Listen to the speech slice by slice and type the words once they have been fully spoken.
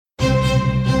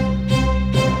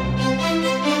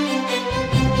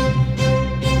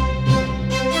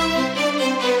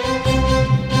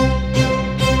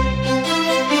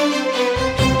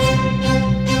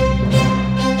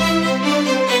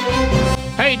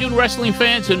doing, wrestling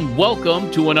fans, and welcome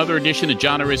to another edition of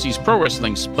John Arezzi's Pro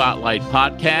Wrestling Spotlight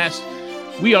Podcast.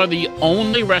 We are the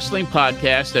only wrestling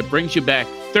podcast that brings you back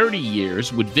 30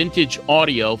 years with vintage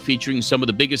audio featuring some of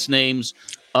the biggest names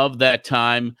of that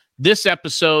time. This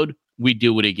episode, we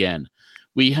do it again.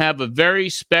 We have a very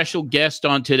special guest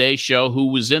on today's show who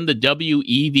was in the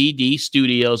WEVD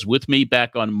studios with me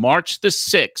back on March the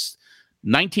 6th,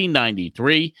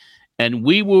 1993. And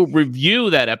we will review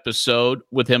that episode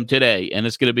with him today, and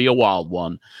it's going to be a wild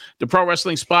one. The Pro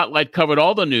Wrestling Spotlight covered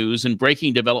all the news and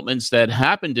breaking developments that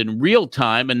happened in real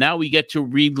time, and now we get to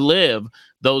relive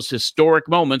those historic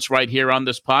moments right here on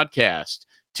this podcast.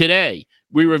 Today,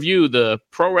 we review the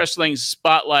Pro Wrestling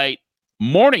Spotlight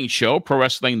morning show, Pro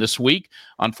Wrestling This Week,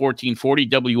 on 1440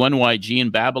 WNYG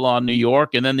in Babylon, New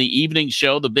York, and then the evening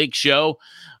show, The Big Show,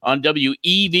 on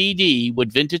WEVD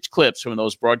with vintage clips from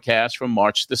those broadcasts from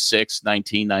March the 6th,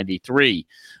 1993.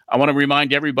 I want to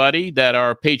remind everybody that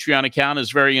our Patreon account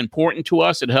is very important to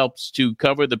us. It helps to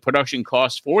cover the production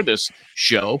costs for this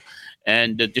show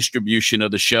and the distribution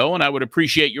of the show. And I would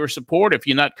appreciate your support. If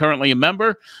you're not currently a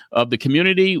member of the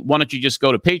community, why don't you just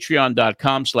go to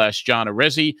patreon.com/John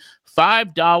Arezzi.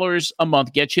 $5 a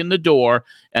month gets you in the door,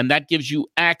 and that gives you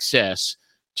access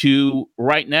to,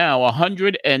 right now,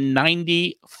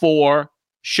 194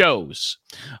 shows.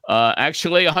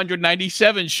 Actually,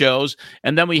 197 shows.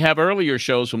 And then we have earlier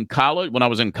shows from college, when I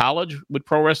was in college with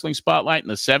Pro Wrestling Spotlight in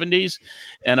the 70s.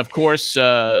 And, of course,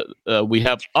 we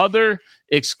have other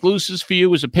exclusives for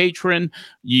you as a patron.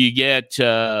 You get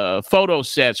photo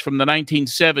sets from the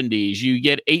 1970s. You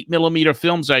get 8mm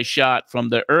films I shot from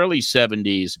the early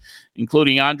 70s,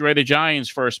 including Andre the Giant's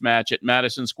first match at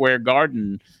Madison Square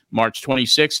Garden, March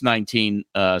 26,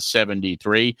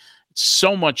 1973.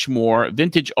 So much more.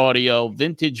 Vintage audio,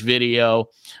 vintage video.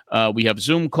 We have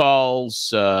Zoom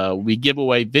calls. We give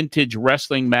away vintage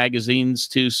wrestling magazines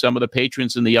to some of the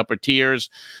patrons in the upper tiers.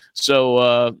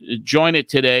 So join it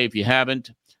today if you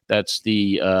haven't. That's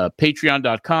the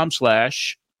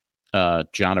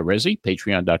patreon.com/John Arezzi,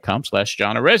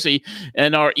 patreon.com/John Arezzi.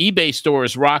 And our eBay store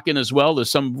is rocking as well.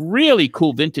 There's some really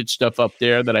cool vintage stuff up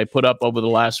there that I put up over the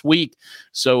last week.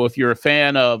 So if you're a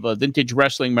fan of vintage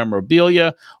wrestling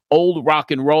memorabilia, old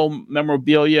rock and roll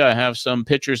memorabilia, I have some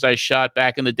pictures I shot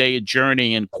back in the day of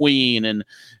Journey and Queen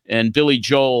and Billy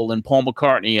Joel and Paul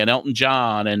McCartney and Elton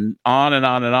John and on and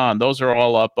on and on. Those are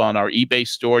all up on our eBay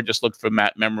store. Just look for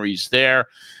Matt Memories there.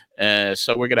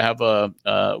 So we're gonna have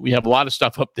we have a lot of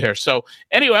stuff up there. So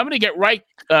anyway, I'm gonna get right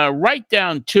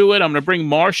down to it. I'm gonna bring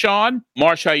Marsh on.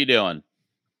 Marsh, how you doing?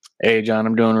 Hey, John,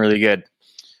 I'm doing really good.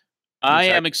 I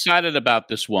am excited about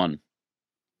this one.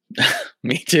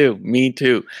 Me too.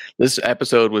 This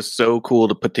episode was so cool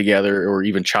to put together, or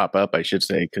even chop up, I should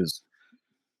say, because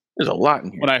there's a lot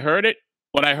in here. When I heard it,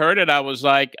 I was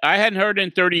like, I hadn't heard it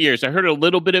in 30 years. I heard a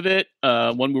little bit of it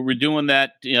when we were doing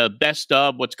that best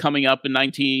of what's coming up in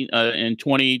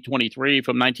 2023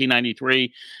 from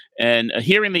 1993, and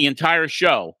hearing the entire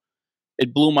show,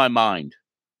 it blew my mind.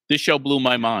 This show blew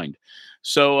my mind.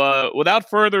 So without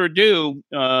further ado,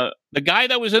 the guy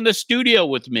that was in the studio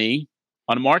with me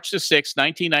on March the 6th,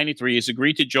 1993, has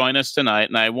agreed to join us tonight,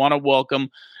 and I want to welcome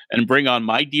and bring on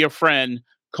my dear friend,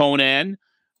 Conan.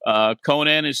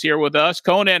 Conan is here with us.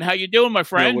 Conan, how you doing, my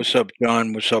friend? Yo, what's up,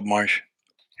 John? What's up, Marsh?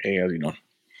 Hey, how you doing?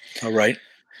 All right.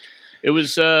 It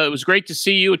was great to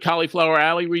see you at Cauliflower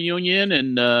Alley reunion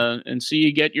and see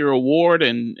you get your award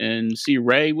and see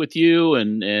Ray with you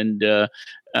and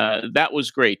that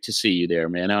was great to see you there,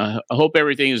 man. I hope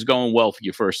everything is going well for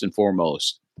you first and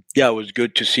foremost. Yeah, it was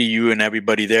good to see you and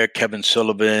everybody there, Kevin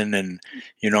Sullivan, and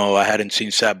I hadn't seen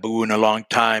Sabu in a long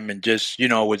time, and just it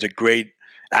was a great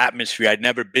atmosphere. I'd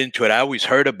never been to it. I always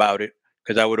heard about it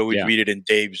because I would always read it in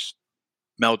Dave's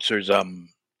Meltzer's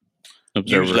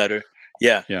newsletter.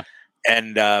 Yeah.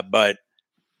 And but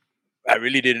I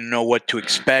really didn't know what to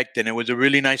expect, and it was a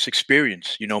really nice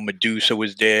experience. Medusa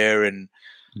was there, and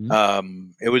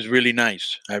it was really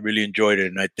nice. I really enjoyed it,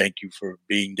 and I thank you for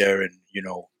being there and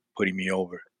putting me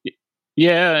over.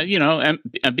 Yeah, and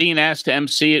being asked to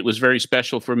MC, it was very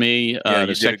special for me.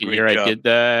 The second year I did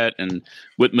that, and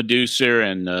with Medusa,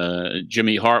 and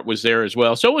Jimmy Hart was there as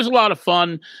well. So it was a lot of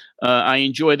fun. I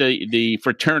enjoy the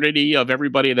fraternity of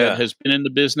everybody that has been in the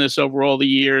business over all the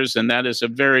years, and that is a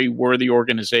very worthy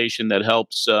organization that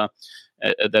helps the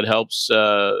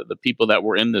people that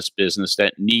were in this business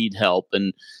that need help.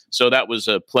 And so that was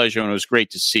a pleasure, and it was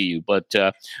great to see you. But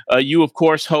you, of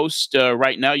course, host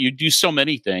right now. You do so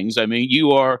many things. I mean,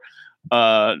 you are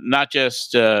not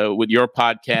just with your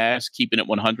podcast, Keeping It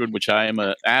 100, which I am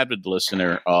an avid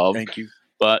listener of. Thank you.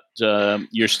 But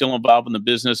you're still involved in the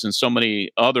business in so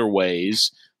many other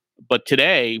ways. But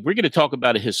today we're going to talk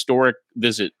about a historic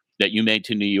visit that you made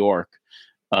to New York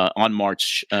on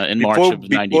March March of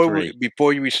 '93. Before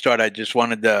we start, I just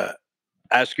wanted to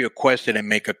ask you a question and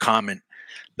make a comment.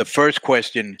 The first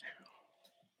question: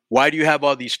 why do you have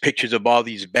all these pictures of all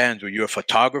these bands? Were you a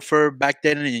photographer back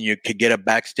then, and you could get a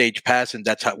backstage pass, and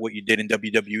that's what you did in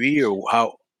WWE, or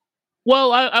how?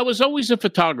 Well, I was always a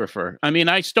photographer. I mean,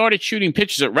 I started shooting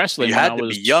pictures at wrestling when I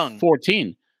was young.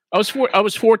 14. I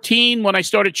was 14 when I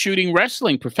started shooting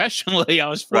wrestling professionally. I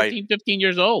was 14, 15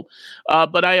 years old.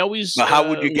 But I always. But how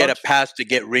would you get a pass to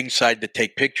get ringside to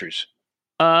take pictures?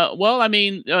 Well, I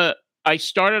mean, I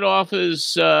started off as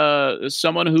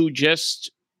someone who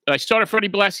I started Freddie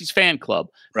Blassie's fan club.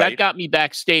 That got me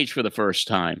backstage for the first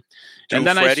time. And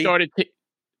then I started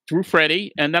through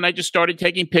Freddie, and then I just started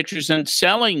taking pictures and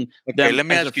selling them. Okay, let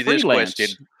me ask you this question.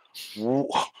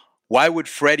 Why would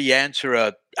Freddie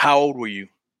answer how old were you?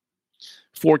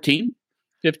 14,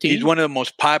 15. He's one of the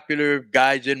most popular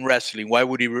guys in wrestling. Why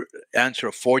would he answer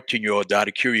a 14-year-old? Out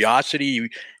of curiosity,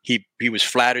 he was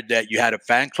flattered that you had a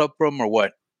fan club for him, or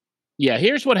what? Yeah,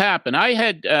 here's what happened. I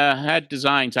had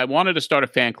designs. I wanted to start a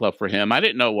fan club for him. I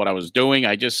didn't know what I was doing.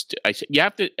 I said, you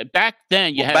have to. Back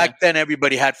then, back then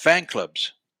everybody had fan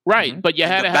clubs, right? But you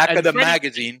had the back of the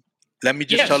magazine. Let me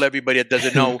just tell everybody that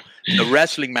doesn't know the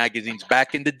wrestling magazines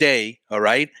back in the day. All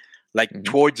right, like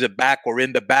towards the back or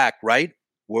in the back, right?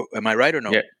 Am I right or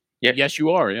no? Yeah. Yes,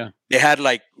 you are. Yeah. They had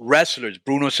like wrestlers,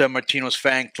 Bruno Sammartino's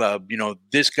fan club,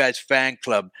 this guy's fan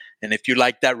club. And if you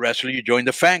like that wrestler, you joined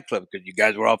the fan club because you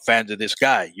guys were all fans of this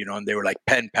guy, and they were like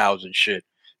pen pals and shit.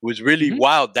 It was really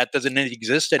wild. That doesn't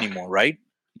exist anymore, right?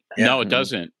 Yeah. No, it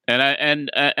doesn't. And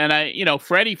I,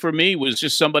 Freddie for me was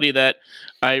just somebody that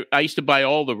I used to buy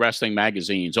all the wrestling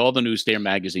magazines, all the Newsstand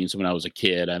magazines when I was a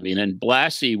kid. I mean, and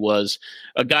Blassie was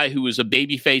a guy who was a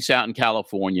babyface out in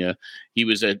California. He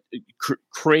was a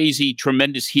crazy,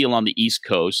 tremendous heel on the East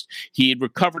Coast. He had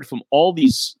recovered from all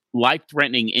these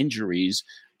life-threatening injuries,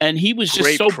 and he was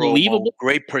just so believable.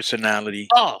 Great personality.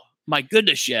 Oh, my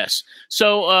goodness, yes.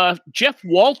 So Jeff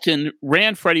Walton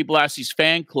ran Freddie Blassie's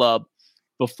fan club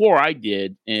before I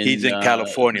did. He's in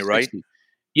California, right?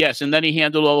 Yes, and then he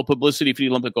handled all the publicity for the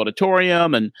Olympic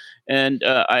Auditorium, and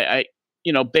I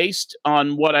based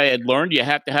on what I had learned, you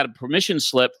have to have a permission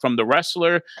slip from the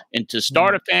wrestler and to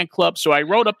start a fan club. So I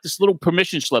wrote up this little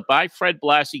permission slip. I, Fred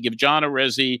Blassie, give John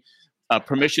Arezzi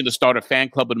permission to start a fan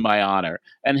club in my honor.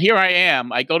 And here I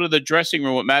am. I go to the dressing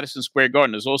room at Madison Square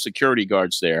Garden. There's all security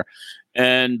guards there,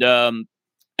 and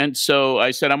so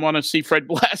I said, I want to see Fred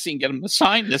Blassie and get him to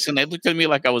sign this. And they looked at me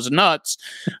like I was nuts.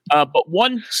 But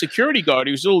one security guard,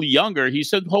 he was a little younger, he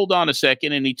said, hold on a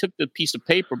second. And he took the piece of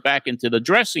paper back into the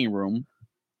dressing room.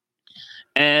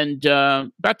 And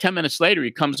about 10 minutes later,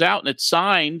 he comes out and it's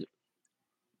signed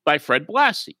by Fred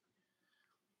Blassie.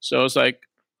 So I was like,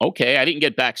 okay, I didn't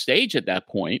get backstage at that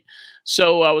point.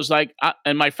 So I was like,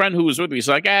 and my friend who was with me, he's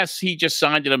like, he just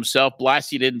signed it himself.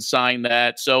 Blassie didn't sign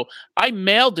that. So I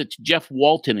mailed it to Jeff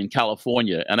Walton in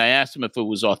California, and I asked him if it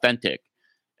was authentic.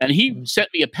 And he sent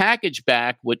me a package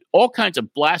back with all kinds of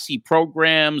Blassie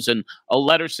programs and a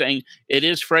letter saying, it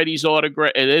is Freddie's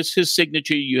autograph, it is his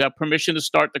signature, you have permission to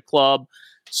start the club.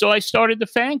 So I started the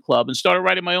fan club and started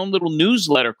writing my own little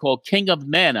newsletter called King of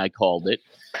Men, I called it.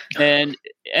 And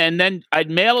then I'd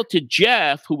mail it to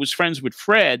Jeff, who was friends with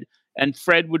Fred, and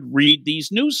Fred would read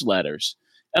these newsletters.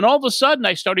 And all of a sudden,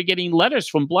 I started getting letters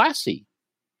from Blassie.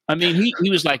 I mean, he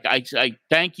was like, I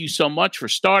thank you so much for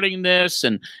starting this.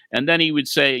 And then he would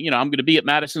say, I'm going to be at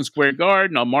Madison Square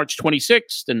Garden on March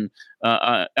 26th, and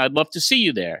I'd love to see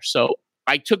you there. So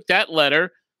I took that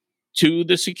letter to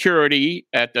the security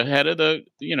at the head of the,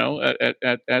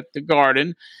 at the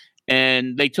garden,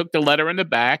 and they took the letter in the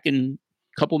back, and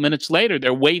a couple minutes later,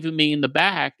 they're waving me in the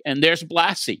back, and there's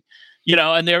Blassie.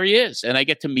 And there he is. And I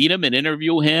get to meet him and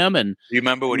interview him. And do you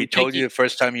remember what he told you the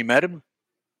first time you met him?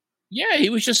 Yeah,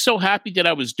 he was just so happy that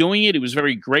I was doing it. He was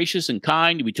very gracious and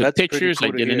kind. We took pictures. Cool.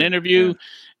 I did an interview.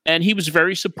 And he was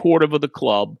very supportive of the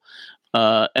club.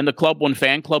 And the club won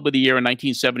Fan Club of the Year in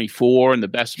 1974 and the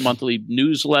best monthly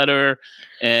newsletter.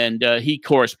 And he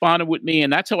corresponded with me.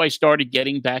 And that's how I started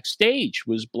getting backstage,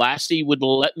 was Blassie would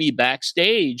let me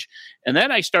backstage. And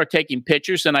then I start taking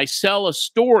pictures, and I sell a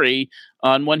story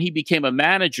on when he became a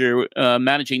manager,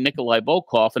 managing Nikolai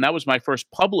Volkov. And that was my first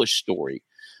published story.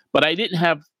 But I didn't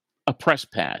have a press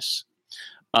pass.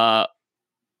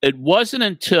 It wasn't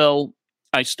until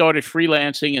I started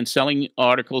freelancing and selling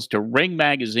articles to Ring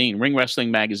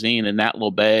Wrestling Magazine in Nat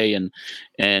Bay,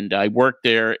 and I worked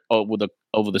there over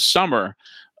the summer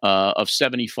of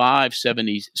 74,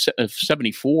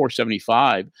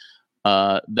 75,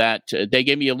 that they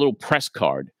gave me a little press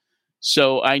card.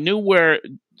 So I knew where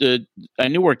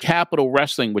Capital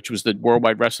Wrestling, which was the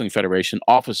Worldwide Wrestling Federation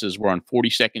offices, were on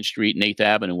 42nd Street and 8th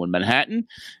Avenue in Manhattan.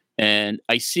 And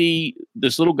I see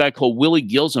this little guy called Willie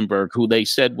Gilzenberg, who they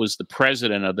said was the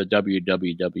president of the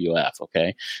WWF.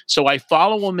 Okay, so I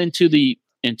follow him into the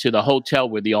hotel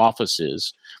where the office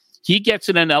is. He gets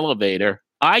in an elevator.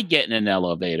 I get in an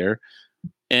elevator,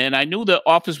 and I knew the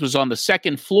office was on the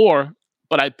second floor,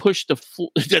 but I pushed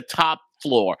the top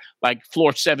floor, like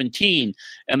floor 17,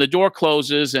 and the door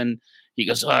closes, and he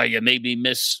goes, "Oh, you made me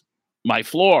miss my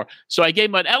floor." So I gave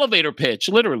him an elevator pitch.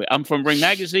 Literally, I'm from Ring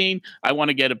Magazine. I want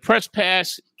to get a press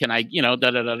pass. Can I, da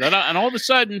da da da da? And all of a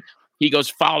sudden, he goes,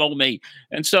 "Follow me."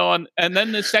 And so, and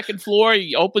then the second floor,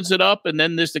 he opens it up, and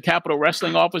then there's the Capital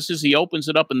Wrestling offices. He opens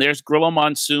it up, and there's Gorilla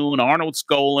Monsoon, Arnold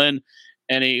Skolin,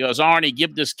 and he goes, "Arnie,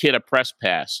 give this kid a press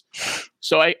pass."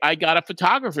 So I got a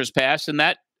photographer's pass,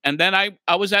 and then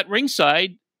I was at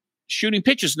ringside shooting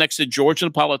pictures next to George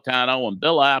Napolitano and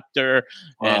Bill Apter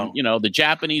and, the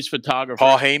Japanese photographer.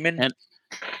 Paul Heyman? And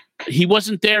he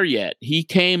wasn't there yet. He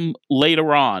came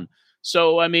later on.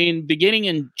 So, I mean, beginning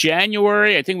in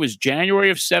January, I think it was January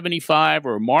of 75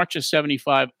 or March of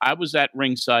 75, I was at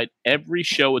ringside every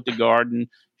show at the Garden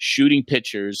shooting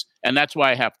pictures. And that's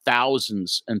why I have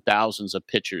thousands and thousands of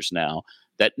pictures now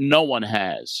that no one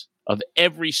has of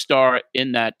every star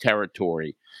in that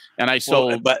territory. And I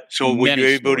sold. So were you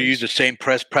able to use the same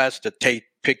press to take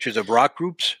pictures of rock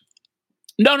groups?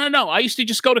 No. I used to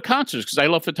just go to concerts because I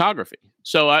love photography.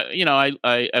 So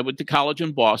I went to college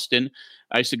in Boston.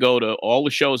 I used to go to all the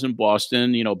shows in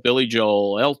Boston. Billy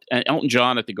Joel, Elton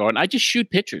John at the Garden. I just shoot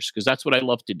pictures because that's what I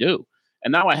love to do.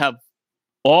 And now I have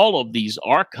all of these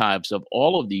archives of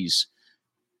all of these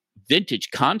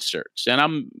vintage concerts, and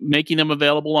I'm making them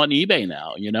available on eBay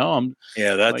now.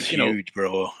 That's huge,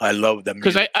 bro. I love them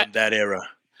because from that era,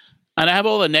 and I have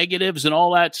all the negatives and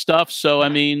all that stuff. So I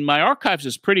mean, my archives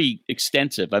is pretty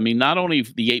extensive. I mean, not only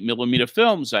the 8mm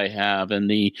films I have, and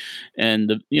the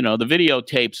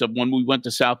videotapes of when we went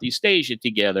to Southeast Asia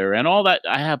together, and all that.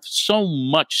 I have so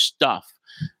much stuff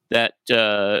that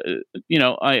I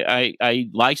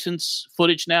license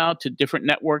footage now to different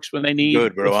networks when they need.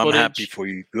 Good, bro. I'm happy for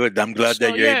you. Good. I'm glad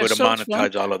that you're able to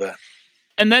monetize all of that.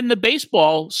 And then the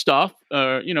baseball stuff,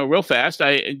 real fast.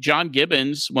 John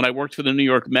Gibbons, when I worked for the New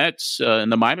York Mets in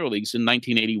the minor leagues in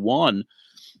 1981,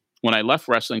 when I left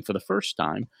wrestling for the first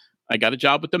time, I got a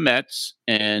job with the Mets,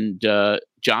 and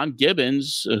John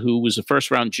Gibbons, who was a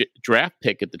first-round draft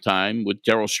pick at the time with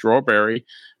Darryl Strawberry,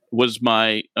 was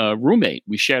my roommate.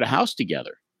 We shared a house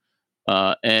together.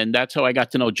 And that's how I got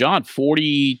to know John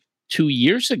 42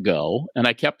 years ago. And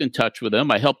I kept in touch with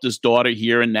him. I helped his daughter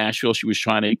here in Nashville. She was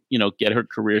trying to, get her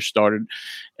career started.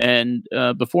 And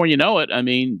before you know it, I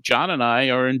mean, John and I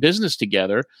are in business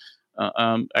together.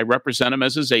 I represent him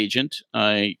as his agent.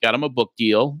 I got him a book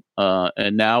deal.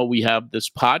 And now we have this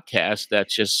podcast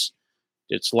that's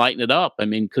it's lighting it up. I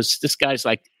mean, because this guy's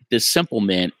like this simple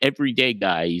man, everyday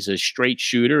guy. He's a straight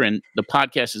shooter, and the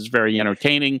podcast is very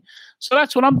entertaining. So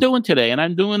that's what I'm doing today, and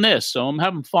I'm doing this. So I'm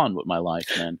having fun with my life,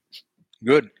 man.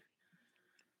 Good.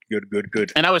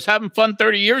 And I was having fun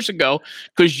 30 years ago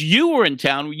because you were in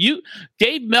town.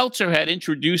 Dave Meltzer had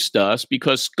introduced us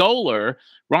because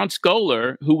Ron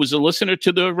Scholar, who was a listener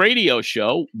to the radio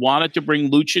show, wanted to bring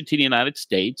Lucha to the United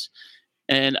States.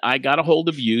 And I got a hold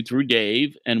of you through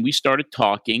Dave, and we started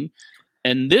talking.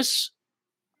 And this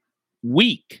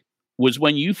week was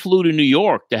when you flew to New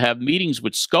York to have meetings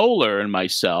with Scholar and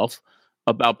myself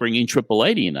about bringing AAA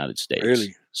to the United States.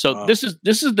 Really? So this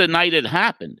is the night it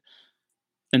happened.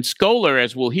 And Scholar,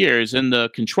 as we'll hear, is in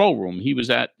the control room. He was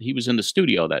in the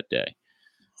studio that day.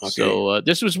 Okay. So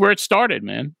this was where it started,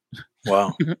 man.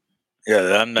 Wow.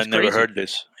 Yeah, I never heard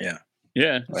this. Yeah.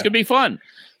 Yeah, it's going to be fun.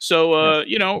 So,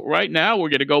 right now we're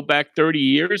going to go back 30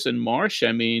 years. And Marsh,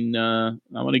 I mean, I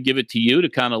want to give it to you to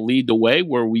kind of lead the way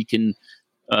where we can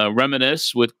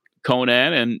reminisce with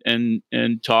Conan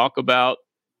and talk about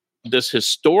this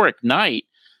historic night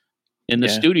in the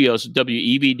studios of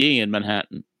WEVD in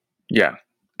Manhattan. Yeah.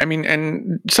 I mean,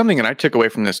 and something that I took away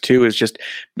from this too is just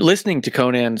listening to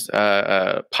Conan's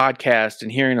podcast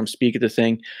and hearing him speak at the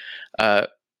thing.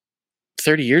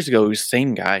 30 years ago, he was the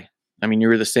same guy. I mean, you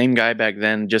were the same guy back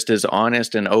then, just as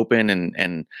honest and open,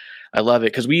 and I love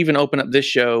it because we even open up this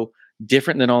show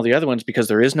different than all the other ones because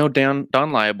there is no Don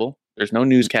Liable, there's no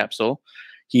news capsule.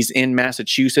 He's in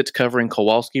Massachusetts covering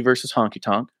Kowalski versus Honky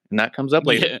Tonk, and that comes up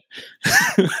later.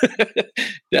 Yeah.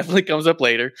 Definitely comes up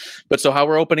later. But so how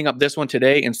we're opening up this one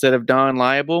today instead of Don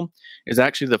Liable is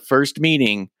actually the first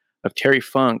meeting of Terry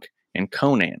Funk and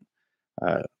Conan.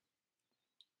 I'm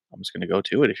just going to go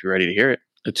to it if you're ready to hear it.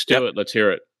 Let's do it. Let's hear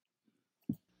it.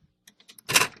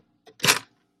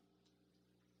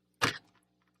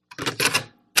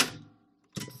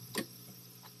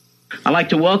 I'd like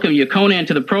to welcome you, Conan,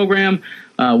 to the program.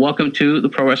 Welcome to the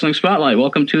Pro Wrestling Spotlight.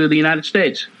 Welcome to the United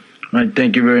States. All right,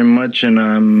 thank you very much, and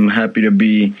I'm happy to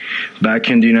be back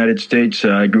in the United States.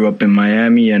 I grew up in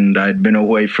Miami, and I'd been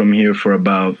away from here for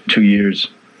about 2 years.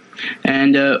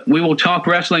 And we will talk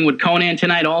wrestling with Conan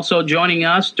tonight. Also joining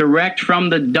us direct from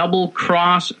the Double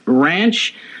Cross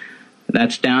Ranch.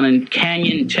 That's down in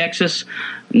Canyon, Texas.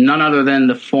 None other than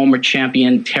the former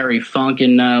champion, Terry Funk.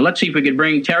 And let's see if we could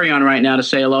bring Terry on right now to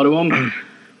say hello to him.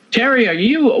 Terry, are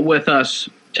you with us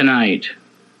tonight?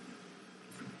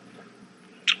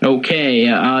 Okay,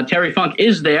 Terry Funk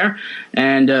is there,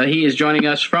 and he is joining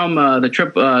us from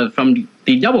from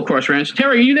the Double Cross Ranch.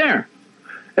 Terry, are you there?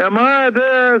 Am I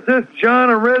there? Is this John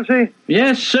Arezzi?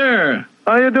 Yes, sir.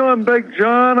 How you doing, Big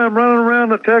John? I'm running around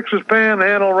the Texas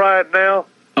Panhandle right now.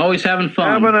 Always having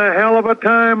fun. Having a hell of a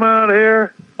time out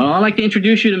here. Well, I'd like to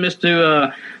introduce you to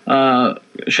Mr.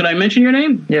 Should I mention your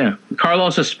name? Yeah.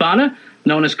 Carlos Espada,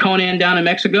 known as Conan down in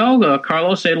Mexico.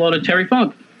 Carlos, say hello to Terry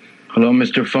Funk. Hello,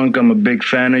 Mr. Funk. I'm a big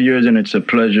fan of yours, and it's a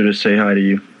pleasure to say hi to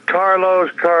you.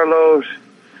 Carlos,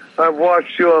 I've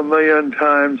watched you a million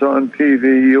times on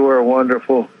TV. You are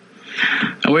wonderful.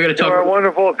 And we're going to talk. You are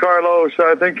wonderful, Carlos.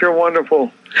 I think you're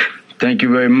wonderful. Thank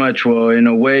you very much. Well, in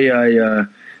a way,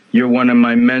 you're one of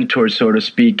my mentors, so to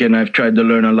speak, and I've tried to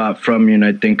learn a lot from you, and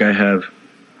I think I have.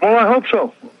 Well, I hope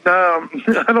so.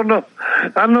 I don't know. I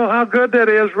don't know how good that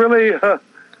is, really.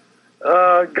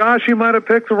 Gosh, you might have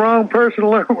picked the wrong person to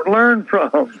learn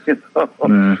from. You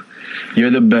know?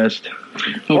 You're the best.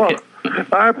 Okay. Well,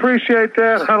 I appreciate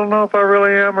that. I don't know if I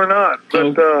really am or not.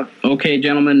 But, okay,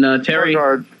 gentlemen. Terry,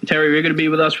 you're going to be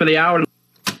with us for the hour.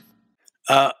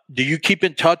 Do you keep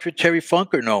in touch with Terry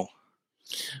Funk or no?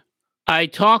 I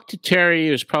talked to Terry.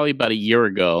 It was probably about a year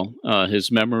ago.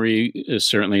 His memory is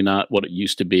certainly not what it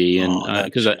used to be, and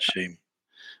because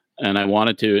and I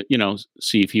wanted to,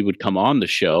 see if he would come on the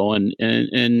show, and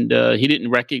he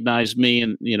didn't recognize me,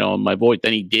 and my voice.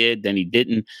 Then he did, then he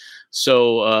didn't.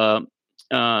 So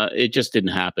it just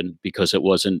didn't happen because it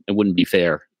wouldn't be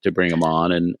fair to bring him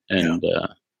on,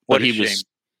 but he was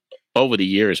over the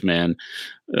years, man,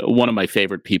 one of my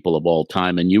favorite people of all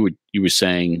time. And you were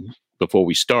saying before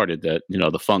we started that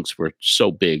the Funks were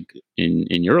so big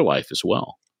in your life as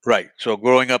well. Right. So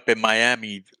growing up in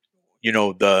Miami,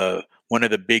 one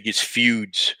of the biggest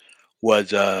feuds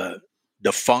was the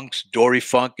Funks, Dory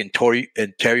Funk and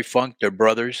Terry Funk, their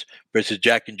brothers, versus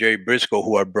Jack and Jerry Briscoe,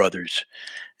 who are brothers.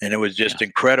 And it was just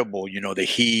incredible. The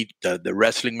heat, the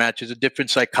wrestling matches, a different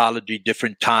psychology,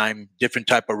 different time, different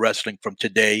type of wrestling from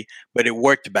today. But it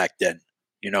worked back then,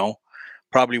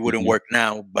 Probably wouldn't work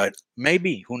now, but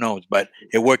maybe, who knows? But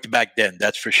it worked back then,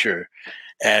 that's for sure.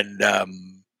 And,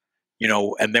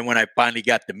 and then when I finally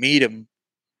got to meet him,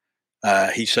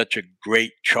 he's such a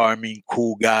great, charming,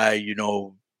 cool guy,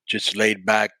 just laid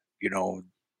back,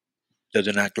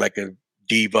 doesn't act like a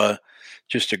diva,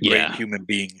 just a great human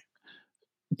being.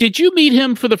 Did you meet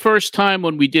him for the first time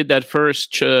when we did that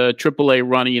first AAA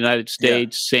run in the United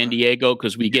States, San Diego?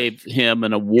 Because we gave him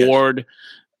an award.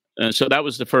 So that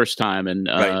was the first time. And,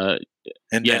 and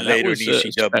then later in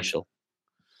ECW. Special.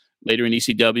 Later in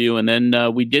ECW. And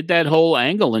then we did that whole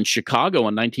angle in Chicago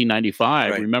in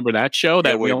 1995. Right. Remember that show?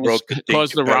 That we almost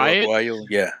caused the riot?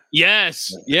 Yeah.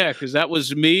 Yes. Yeah, because that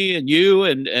was me and you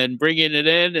and bringing it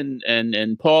in.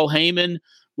 And Paul Heyman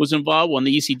was involved on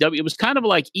the ECW. It was kind of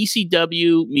like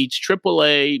ECW meets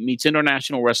AAA meets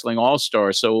International Wrestling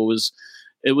All-Star. So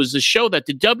it was a show that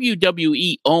the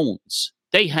WWE owns.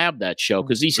 They have that show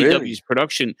because ECW's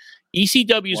production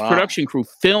crew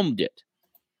filmed it.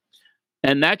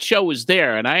 And that show was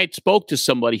there. And I had spoke to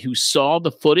somebody who saw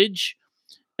the footage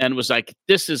and was like,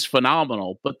 this is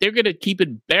phenomenal, but they're going to keep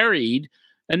it buried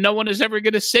and no one is ever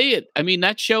going to see it. I mean,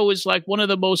 that show is like one of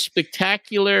the most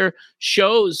spectacular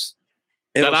shows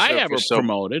that I ever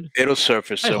promoted. It'll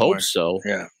surface somewhere. I hope so.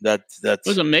 Yeah, that's it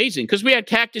was amazing because we had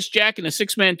Cactus Jack in a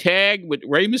 6-man tag with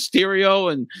Rey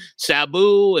Mysterio and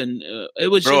Sabu, and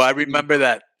it was. Bro, I remember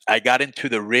that. I got into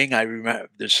the ring. I remember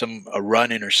there's a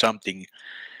run-in or something,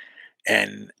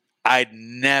 and I'd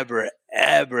never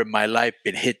ever in my life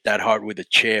been hit that hard with a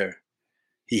chair.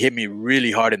 He hit me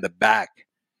really hard in the back,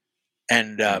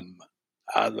 and I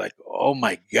was like, "Oh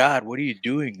my God, what are you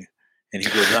doing?" And he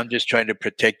goes, "I'm just trying to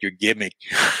protect your gimmick."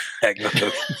 I go,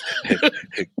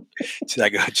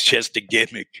 it's just a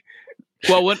gimmick.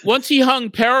 Well, once he hung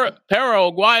Perro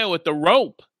Aguayo with the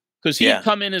rope, because he'd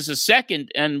come in as a second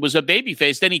and was a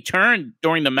babyface, then he turned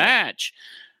during the match.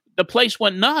 The place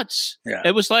went nuts. Yeah.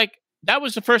 It was like, that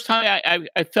was the first time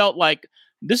I felt like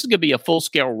this is going to be a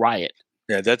full-scale riot.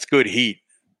 Yeah, that's good heat.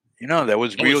 That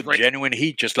was real, genuine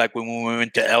heat, just like when we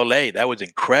went to L.A. That was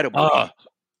incredible.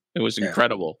 It was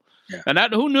incredible. Yeah. And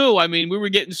that, who knew? I mean, we were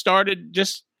getting started.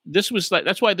 This was like,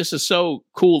 that's why this is so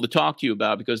cool to talk to you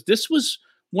about, because this was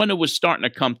when it was starting to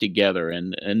come together.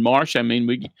 And Marsh, I mean,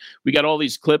 we got all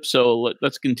these clips, so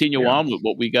let's continue on with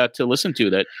what we got to listen to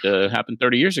that happened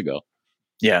 30 years ago.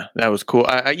 Yeah, that was cool.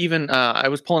 I even I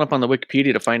was pulling up on the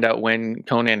Wikipedia to find out when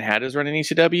Conan had his run in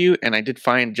ECW, and I did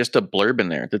find just a blurb in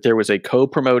there that there was a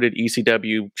co-promoted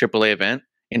ECW AAA event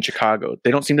in Chicago. They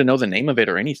don't seem to know the name of it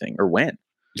or anything or when.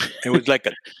 It was like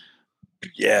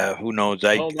who knows?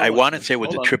 I want to say it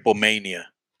was a Triple Mania.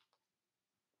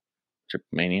 Triple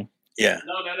Mania? Yeah.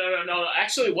 No.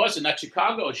 Actually, it wasn't. That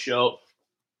Chicago show.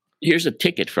 Here's a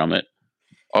ticket from it.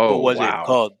 Oh, what was it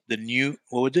called?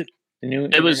 What was it?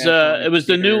 It was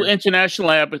the new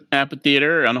International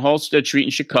Amphitheater on Halsted Street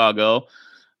in Chicago.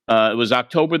 It was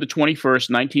October the 21st,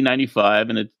 1995,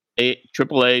 and it's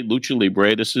AAA Lucha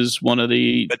Libre. This is one of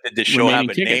the. But did the show have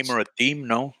a tickets. name or a theme?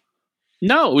 No.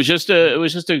 No, it was just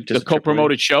a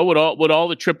co-promoted show with all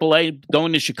the AAA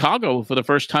going to Chicago for the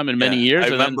first time in many years. I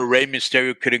remember Rey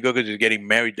Mysterio couldn't go because he was getting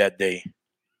married that day.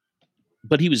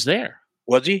 But he was there.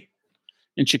 Was he?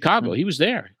 In Chicago, he was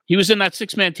there. He was in that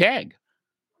 6-man tag.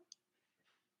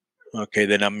 Okay,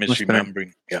 then I'm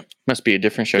misremembering. Yeah, must be a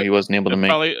different show he wasn't able to make.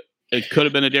 Probably it could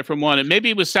have been a different one, and maybe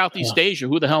it was Southeast Asia.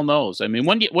 Who the hell knows? I mean,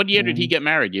 what year did he get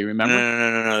married? Do you remember?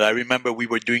 No. I remember we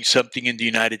were doing something in the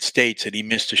United States, and he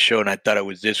missed the show, and I thought it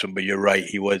was this one. But you're right,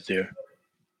 he was there.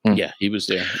 Yeah, he was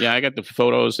there. Yeah, I got the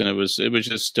photos, and it was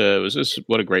just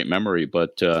what a great memory.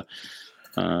 But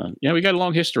we got a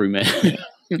long history, man.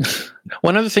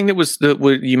 One other thing that was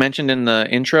you mentioned in the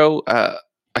intro,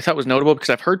 I thought was notable, because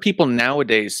I've heard people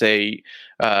nowadays say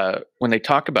when they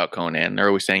talk about Conan, they're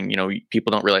always saying, people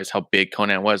don't realize how big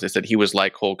Conan was. They said he was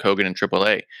like Hulk Hogan in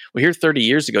AAA. Well, here 30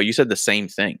 years ago, you said the same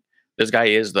thing. This guy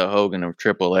is the Hogan of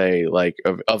AAA, like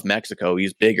of Mexico.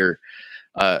 He's bigger.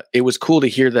 It was cool to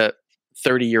hear that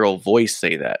 30-year-old voice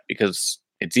say that, because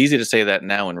it's easy to say that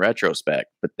now in retrospect,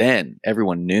 but then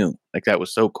everyone knew. Like, that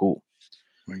was so cool.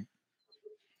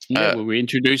 Yeah, we're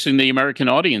introducing the American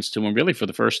audience to him really for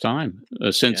the first time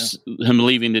since him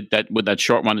leaving that with that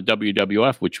short run at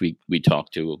WWF, which we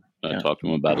talked to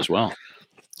him about as well.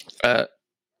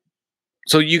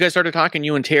 So you guys started talking,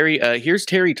 you and Terry. Here's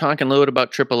Terry talking a little bit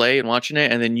about AAA and watching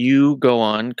it, and then you go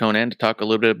on, Conan, to talk a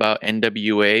little bit about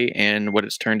NWA and what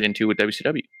it's turned into with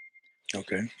WCW.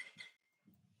 Okay.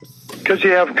 Because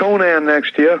you have Conan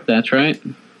next to you. That's right.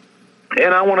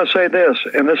 And I want to say this,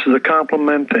 and this is a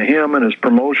compliment to him and his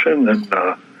promotion and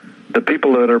the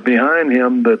people that are behind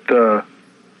him, that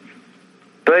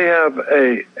they have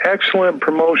a excellent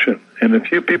promotion. And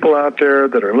if you people out there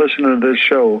that are listening to this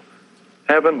show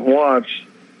haven't watched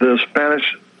the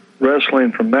Spanish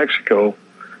wrestling from Mexico,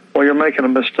 well, you're making a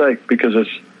mistake, because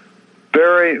it's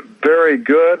very, very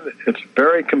good. It's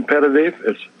very competitive.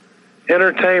 It's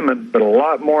entertainment, but a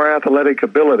lot more athletic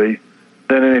ability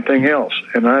than anything else.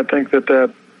 And I think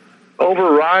that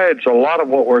overrides a lot of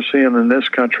what we're seeing in this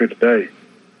country today.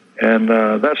 And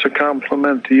that's a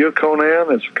compliment to you,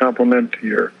 Conan. It's a compliment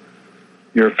to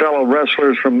your fellow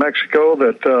wrestlers from Mexico.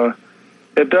 That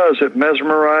it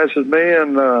mesmerizes me,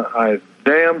 and I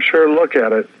damn sure look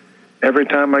at it every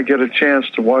time I get a chance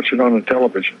to watch it on the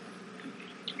television.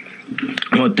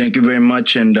 Well, thank you very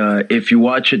much. And if you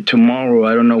watch it tomorrow,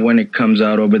 I don't know when it comes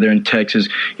out over there in Texas,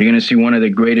 you're going to see one of the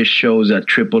greatest shows that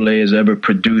AAA has ever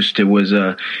produced. It was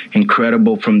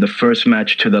incredible from the first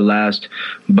match to the last.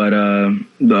 But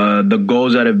the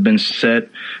goals that have been set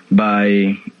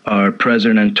by our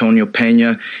president, Antonio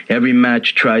Pena, every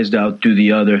match tries to outdo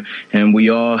the other. And we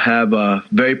all have a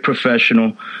very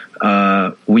professional.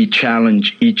 We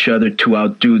challenge each other to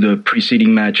outdo the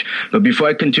preceding match. But before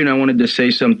I continue, I wanted to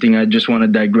say something. I just want to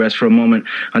digress for a moment.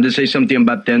 I want to say something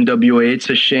about the NWA. It's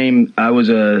a shame. I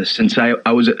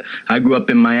grew up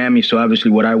in Miami, so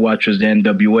obviously what I watched was the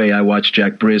NWA. I watched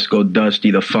Jack Briscoe, Dusty,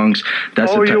 the Funks.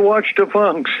 You watched the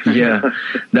Funks. Yeah,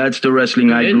 that's the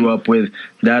wrestling I grew up with.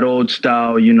 That old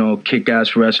style,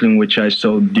 kick-ass wrestling, which I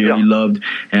so dearly loved.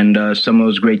 And some of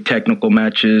those great technical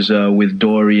matches with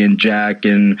Dory and Jack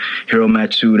and Hiro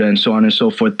Matsuda and so on and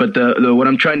so forth. But what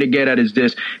I'm trying to get at is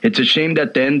this. It's a shame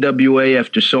that the NWA,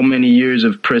 after so many years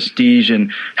of prestige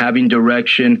and having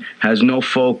direction, has no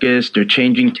focus. They're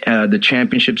changing, the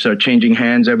championships are changing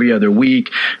hands every other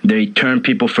week. They turn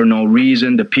people for no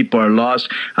reason. The people are lost.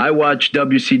 I watch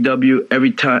WCW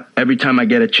every time I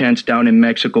get a chance down in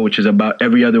Mexico, which is about every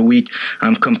every other week.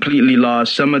 I'm completely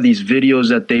lost. Some of these videos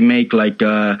that they make, like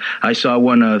I saw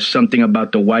one something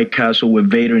about the White Castle with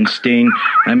Vader and Sting.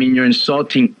 I mean, you're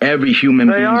insulting every human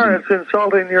being. They are. It's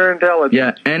insulting your intelligence.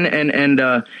 Yeah, and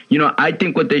you know, I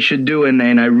think what they should do, and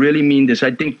I really mean this,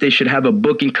 I think they should have a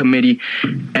booking committee.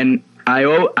 And I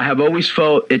have always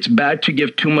felt it's bad to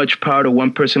give too much power to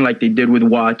one person like they did with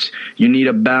Watts. You need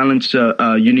a balance.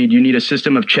 You need a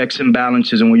system of checks and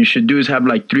balances. And what you should do is have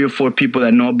like 3 or 4 people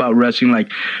that know about wrestling.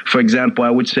 Like, for example,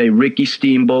 I would say Ricky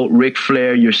Steamboat, Ric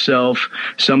Flair, yourself,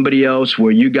 somebody else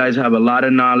where you guys have a lot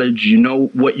of knowledge. You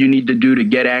know what you need to do to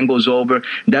get angles over.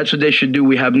 That's what they should do.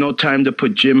 We have no time to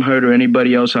put Jim Hurt or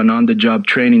anybody else on the job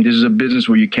training. This is a business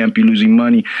where you can't be losing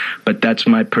money. But that's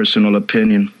my personal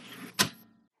opinion.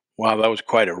 Wow, that was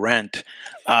quite a rant.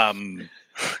 I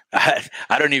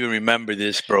don't even remember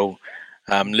this, bro.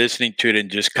 I'm listening to it and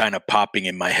just kind of popping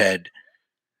in my head.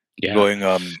 Yeah. Going,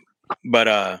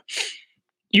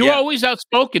 You were always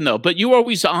outspoken, though, but you were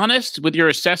always honest with your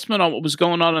assessment on what was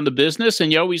going on in the business,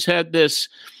 and you always had this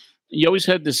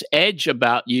edge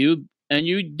about you, and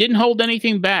you didn't hold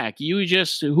anything back. You were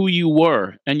just who you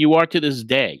were, and you are to this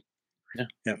day.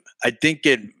 Yeah. I think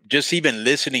just even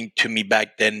listening to me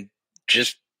back then,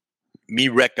 just me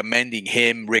recommending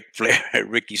him, Ric Flair,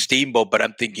 Ricky Steamboat, but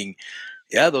I'm thinking,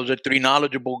 yeah, those are 3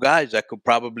 knowledgeable guys that could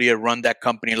probably have run that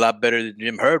company a lot better than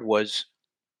Jim Hurt was.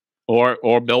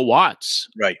 Or Bill Watts.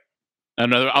 Right.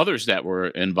 And others that were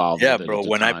involved. Yeah, with it bro. at the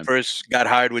When time. I first got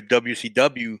hired with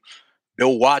WCW,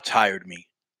 Bill Watts hired me,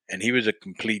 and he was a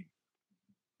complete,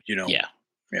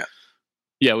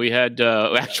 Yeah, we had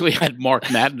actually had Mark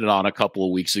Madden on a couple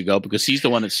of weeks ago because he's the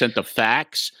one that sent the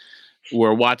fax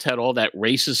where Watts had all that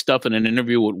racist stuff in an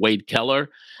interview with Wade Keller.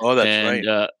 Oh, that's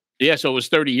right. Yeah, so it was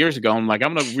 30 years ago. I'm like,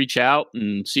 I'm going to reach out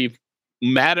and see if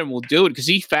Madden will do it because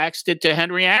he faxed it to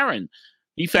Henry Aaron.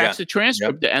 He faxed the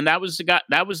transcript, and that was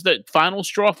the final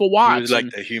straw for Watts. It was like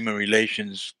the human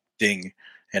relations thing,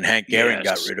 and Hank Aaron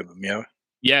got rid of him. Yeah.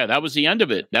 Yeah, that was the end of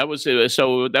it. That was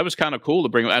so that was kind of cool to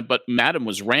bring him. But Madden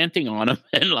was ranting on him,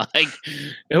 and like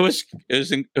it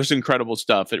was incredible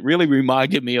stuff. It really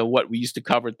reminded me of what we used to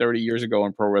cover 30 years ago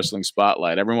in Pro Wrestling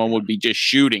Spotlight. Everyone would be just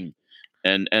shooting,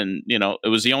 and it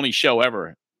was the only show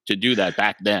ever to do that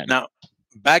back then. Now,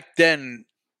 back then,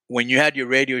 when you had your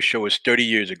radio show, was 30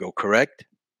 years ago, correct?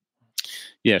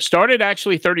 Yeah, started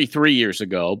actually 33 years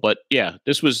ago, but yeah,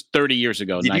 this was 30 years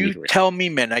ago. Did 93. You tell me,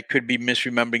 man, I could be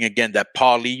misremembering again, that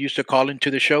Paul Lee used to call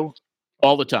into the show?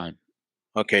 All the time.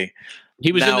 Okay.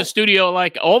 He was in the studio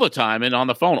like all the time and on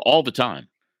the phone all the time.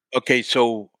 Okay,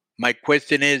 so my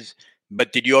question is,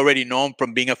 but did you already know him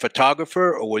from being a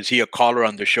photographer, or was he a caller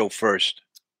on the show first?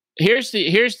 Here's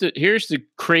the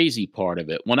crazy part of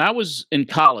it. When I was in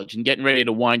college and getting ready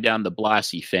to wind down the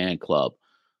Blassie fan club,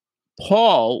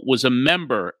 Paul was a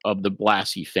member of the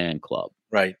Blassie fan club,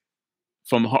 right?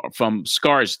 From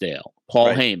Scarsdale, Paul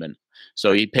right. Heyman.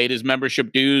 So he paid his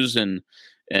membership dues, and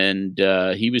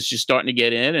he was just starting to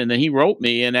get in. And then he wrote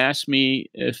me and asked me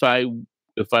if I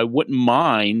wouldn't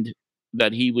mind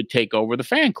that he would take over the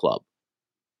fan club.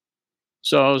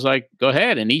 So I was like, go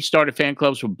ahead. And he started fan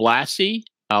clubs for Blassie,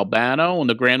 Albano, and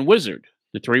the Grand Wizard,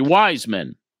 the 3 wise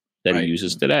men that he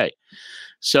uses today.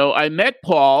 So I met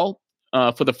Paul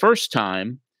for the first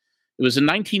time. It was in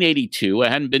 1982. I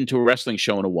hadn't been to a wrestling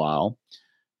show in a while.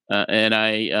 And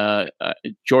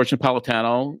George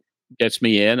Napolitano gets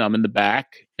me in. I'm in the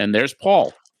back, and there's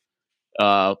Paul.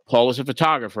 Paul is a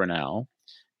photographer now.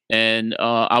 And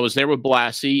I was there with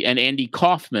Blassie, and Andy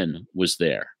Kaufman was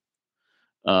there.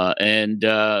 So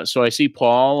I see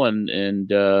Paul and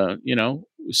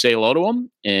say hello to him.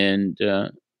 And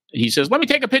he says, let me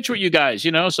take a picture with you guys,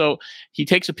 So he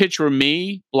takes a picture of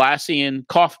me, Blassie, and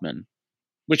Kaufman,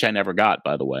 which I never got,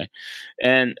 by the way.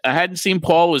 And I hadn't seen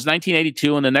Paul. It was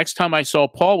 1982. And the next time I saw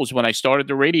Paul was when I started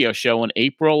the radio show in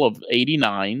April of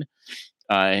 89.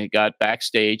 I got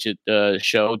backstage at the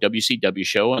show, WCW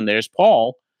show, and there's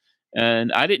Paul.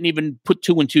 And I didn't even put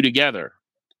 2 and 2 together.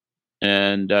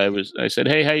 And I said,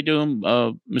 hey, how you doing,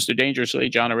 Mr. Dangerously,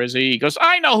 John Arezzi? He goes,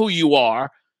 I know who you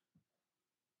are.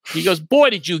 He goes,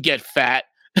 boy, did you get fat.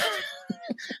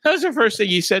 That was the first thing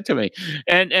he said to me.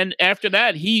 And after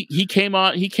that, he came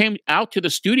out to the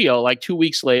studio like 2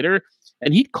 weeks later,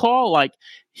 and he'd call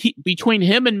between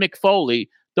him and Mick Foley,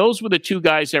 those were the 2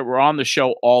 guys that were on the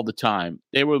show all the time.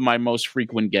 They were my most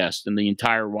frequent guests in the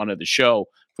entire run of the show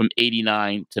from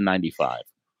 89 to 95.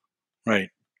 Right.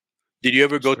 Did you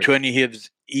ever go to any of his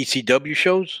ECW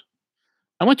shows?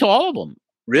 I went to all of them.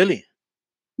 Really?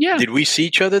 Yeah. Did we see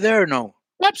each other there or no?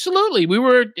 Absolutely. We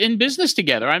were in business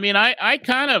together. I mean, I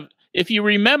kind of, if you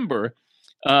remember,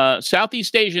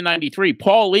 Southeast Asia '93.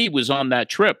 Paul Lee was on that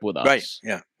trip with us, Right.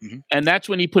 Yeah. Mm-hmm. and that's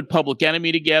when he put Public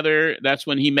Enemy together. That's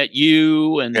when he met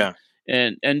you,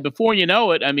 and before you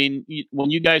know it, I mean,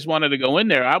 when you guys wanted to go in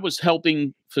there, I was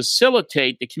helping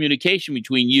facilitate the communication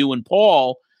between you and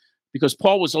Paul, because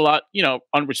Paul was a lot,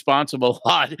 unresponsive a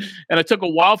lot, and it took a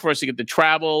while for us to get to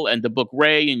travel and to book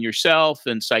Ray and yourself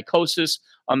and Psychosis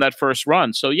on that first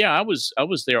run. So yeah, I was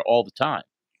there all the time.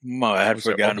 No, I had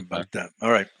forgotten about that.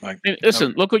 All right, Mike. And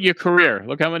listen, look at your career.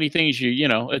 Look how many things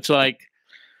it's like,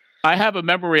 I have a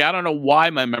memory. I don't know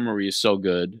why my memory is so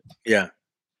good. Yeah.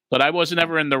 But I wasn't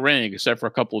ever in the ring except for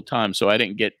a couple of times. So I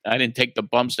didn't take the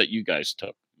bumps that you guys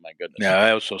took. My goodness. Yeah,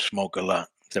 I also smoke a lot.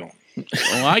 So.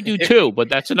 Well, I do too, but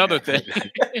that's another thing.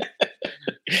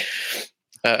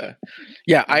 I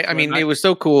mean, it was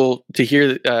so cool to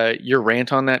hear your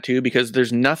rant on that too, because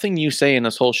there's nothing you say in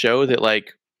this whole show that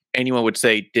like anyone would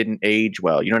say didn't age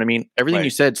well. You know what I mean? Everything you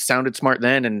said sounded smart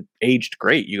then and aged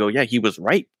great. You go, yeah, he was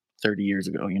right 30 years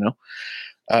ago,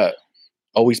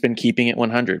 always been keeping it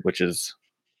 100, which is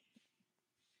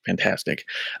fantastic.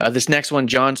 This next one,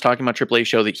 John's talking about AAA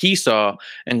show that he saw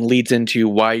and leads into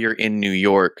why you're in New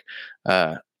York.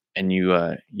 And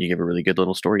you give a really good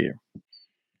little story here.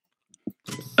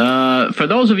 For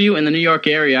those of you in the New York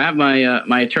area, I have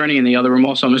my attorney in the other room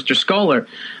also, Mr. Scholar.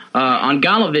 On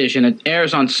Galavision, it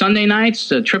airs on Sunday nights.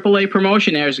 The AAA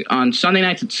promotion airs on Sunday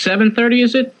nights at 7:30,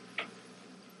 is it?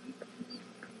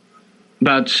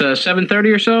 About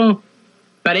 7:30 or so?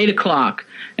 About 8 o'clock.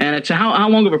 And it's how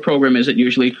long of a program is it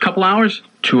usually? A couple hours?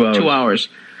 2 hours. 2 hours.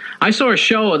 I saw a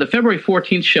show, the February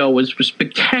 14th show was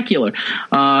spectacular.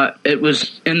 It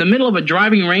was in the middle of a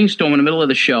driving rainstorm in the middle of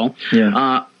the show.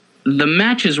 Yeah. The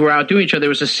matches were outdoing each other. There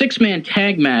was a 6-man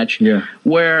tag match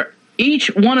where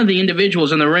each one of the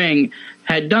individuals in the ring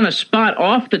had done a spot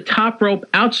off the top rope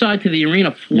outside to the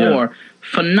arena floor. Yeah.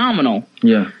 Phenomenal.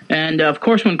 Yeah. And, of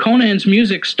course, when Conan's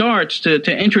music starts to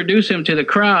introduce him to the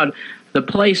crowd, the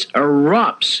place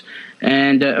erupts.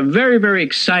 And very, very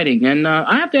exciting. And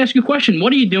I have to ask you a question.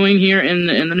 What are you doing here in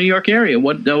the New York area?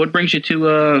 What brings you to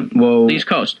the East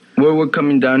Coast? We're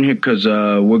coming down here because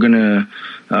we're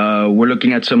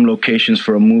looking at some locations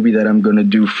for a movie that I'm going to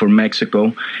do for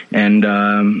Mexico. And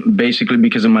basically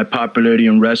because of my popularity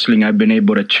in wrestling, I've been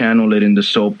able to channel it into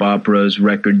soap operas,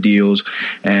 record deals,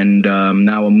 and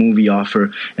now a movie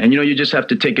offer. And, you just have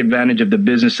to take advantage of the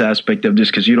business aspect of this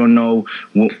because you don't know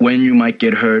when you might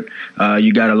get hurt.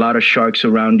 You got a lot of sharks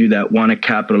around you that want to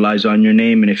capitalize on your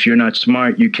name. And if you're not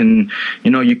smart, you can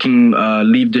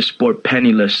leave this sport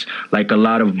penniless, like a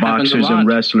lot of boxers and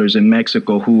wrestlers in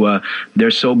Mexico who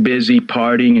they're so busy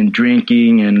partying and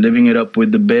drinking and living it up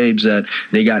with the babes that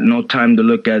they got no time to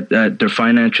look at their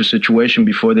financial situation.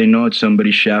 Before they know it,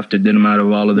 somebody shafted them out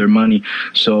of all of their money.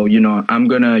 So, I'm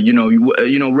gonna,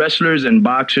 wrestlers and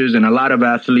boxers and a lot of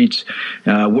athletes,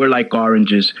 we're like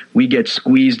oranges. We get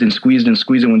squeezed and squeezed and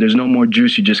squeezed, and when there's no more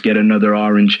juice, you just get another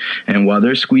orange. And while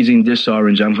they're squeezing this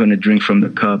orange, I'm gonna drink from the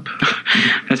cup.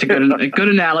 That's a good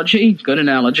analogy. Good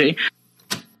analogy.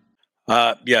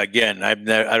 Yeah, again, I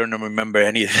don't remember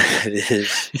any of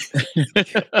that.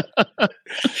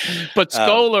 But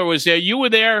Scholar was there. You were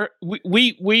there.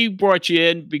 We brought you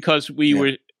in because we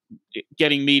were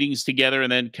getting meetings together,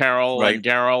 and then Carol and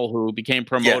Daryl, who became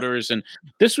promoters, and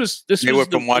this was they were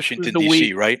from Washington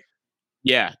D.C., right?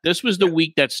 Yeah, this was the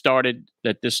week that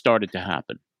this started to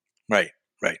happen. Right.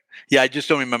 Yeah, I just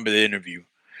don't remember the interview.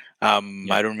 I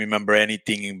don't remember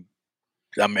anything.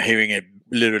 I'm hearing it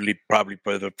literally probably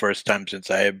for the first time since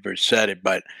I ever said it,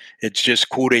 but it's just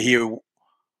cool to hear,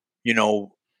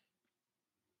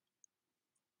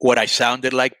 what I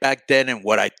sounded like back then and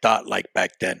what I thought like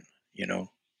back then, Yeah.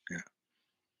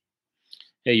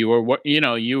 Yeah, you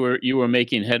were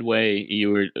making headway. You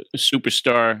were a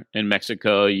superstar in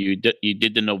Mexico. You did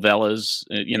the novellas.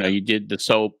 You did the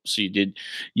soaps.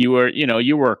 You were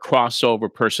a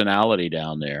crossover personality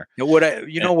down there. What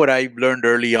I learned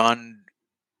early on.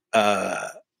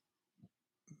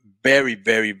 Very,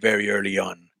 very, very early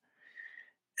on.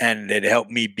 And it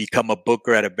helped me become a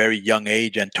booker at a very young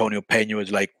age. Antonio Pena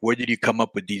was like, where did you come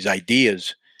up with these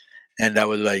ideas? And I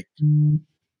was like,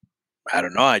 I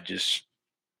don't know. I just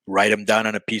write them down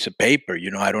on a piece of paper.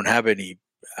 I don't have any,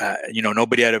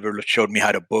 nobody had ever showed me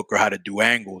how to book or how to do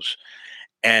angles.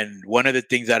 And one of the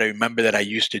things that I remember that I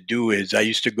used to do is I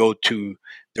used to go to,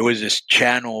 there was this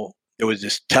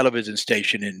television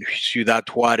station in Ciudad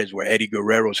Juarez where Eddie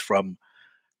Guerrero's from,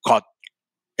 called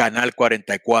Canal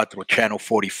 44, Channel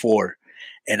 44.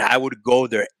 And I would go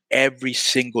there every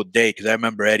single day because I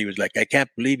remember Eddie was like, I can't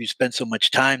believe you spent so much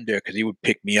time there, because he would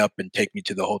pick me up and take me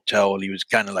to the hotel. He was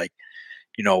kind of like,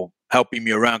 helping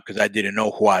me around because I didn't know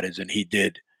Juarez and he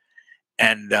did.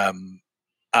 And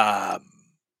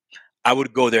I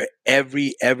would go there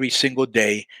every single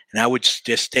day, and I would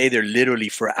just stay there literally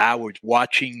for hours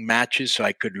watching matches so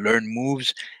I could learn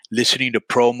moves, listening to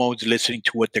promos, listening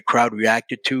to what the crowd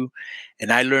reacted to.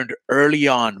 And I learned early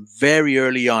on, very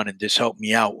early on, and this helped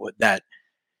me out with that.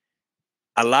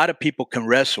 A lot of people can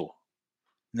wrestle.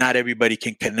 Not everybody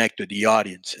can connect with the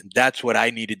audience. And that's what I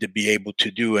needed to be able to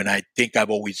do. And I think I've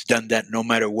always done that no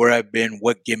matter where I've been,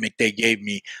 what gimmick they gave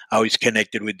me, I always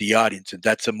connected with the audience. And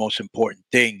that's the most important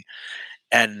thing.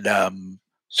 And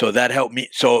so that helped me.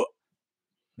 So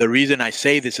the reason I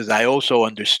say this is I also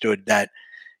understood that,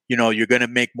 you're going to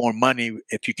make more money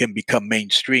if you can become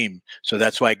mainstream. So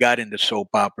that's why I got into soap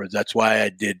operas. That's why I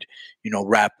did,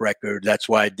 rap record. That's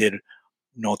why I did,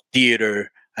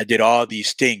 theater. I did all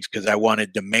these things because I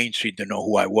wanted the mainstream to know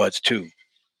who I was too.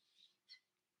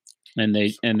 And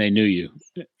they knew you.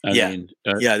 I mean,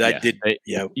 I did.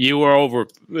 You were over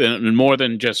more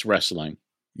than just wrestling.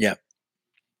 Yeah.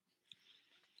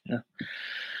 Yeah.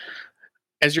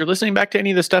 As you're listening back to any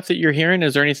of the stuff that you're hearing,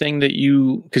 is there anything that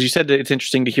because you said that it's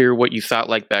interesting to hear what you thought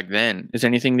like back then. Is there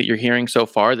anything that you're hearing so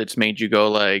far that's made you go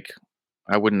like,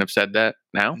 I wouldn't have said that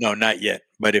now? No, not yet.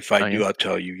 But if I do, I'll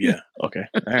tell you. Yeah. Okay.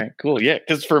 All right, cool. Yeah.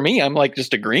 Because for me, I'm like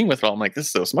just agreeing with it all. I'm like, this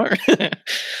is so smart.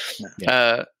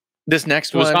 This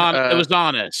next one. It was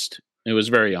honest. It was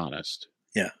very honest.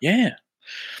 Yeah. Yeah.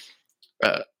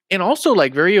 And also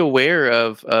like very aware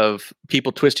of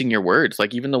people twisting your words.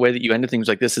 Like even the way that you ended things,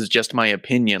 like, this is just my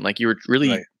opinion. Like you were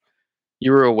really,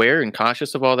 you were aware and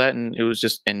cautious of all that. And it was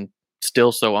just, and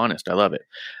still so honest. I love it.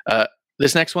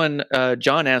 This next one,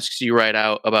 John asks you right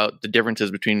out about the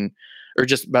differences between, or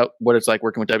just about what it's like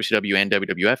working with WCW and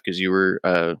WWF. Cause you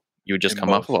had just come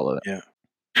off of all of that. Yeah.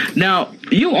 Now,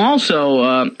 you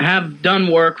also have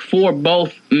done work for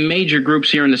both major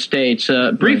groups here in the States,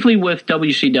 briefly with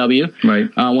WCW, right?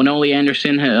 When Ole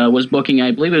Anderson was booking,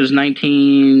 I believe it was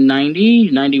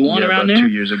 1990, 91, around there. 2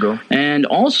 years ago. And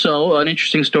also, an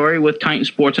interesting story with Titan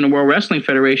Sports and the World Wrestling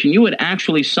Federation. You had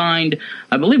actually signed,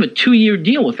 I believe, a 2-year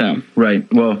deal with them. Right.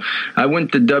 Well, I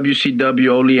went to WCW,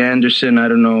 Ole Anderson. I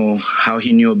don't know how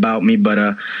he knew about me, but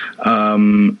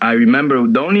I remember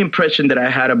the only impression that I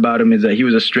had about him is that he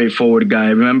was a straightforward guy. I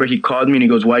remember he called me and he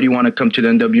goes, "Why do you want to come to the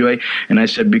NWA?" And I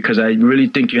said, "Because I really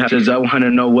think you have." He says, "I want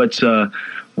to know what's the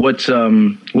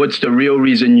real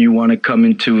reason you want to come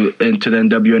into the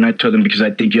NWA?" And I told him, "Because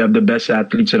I think you have the best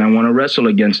athletes and I want to wrestle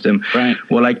against them." Right.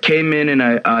 Well, I came in and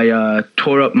I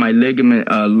tore up my ligament.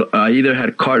 I either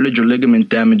had cartilage or ligament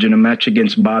damage in a match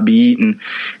against Bobby Eaton,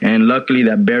 and luckily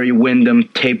that Barry Windham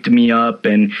taped me up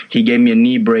and he gave me a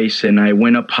knee brace, and I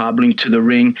went up hobbling to the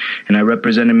ring and I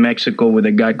represented Mexico with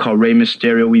a guy called Rey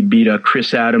Mysterio. We beat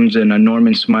Chris Adams and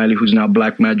Norman Smiley, who's now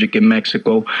Black Magic in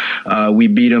Mexico. We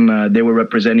beat them. They were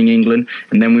representing England,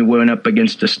 and then we went up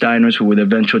against the Steiners, who were the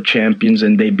eventual champions,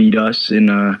 and they beat us in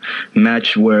a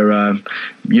match where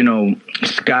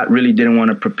Scott really didn't want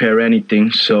to prepare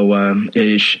anything, so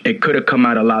it could have come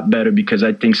out a lot better, because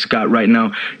I think Scott right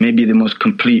now may be the most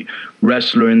complete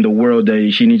wrestler in the world.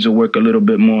 He needs to work a little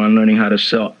bit more on learning how to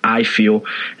sell, I feel,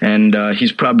 and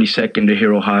he's probably second to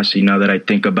Hirohashi now that I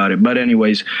think about it. But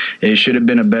anyways, it should have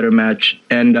been a better match.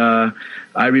 And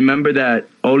I remember that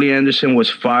Ole Anderson was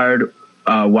fired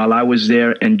while I was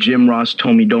there, and Jim Ross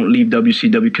told me, "Don't leave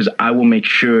WCW because I will make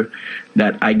sure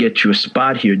that I get you a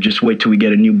spot here. Just wait till we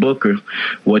get a new booker."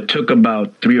 Well, it took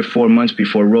about 3 or 4 months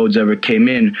before Rhodes ever came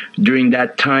in. During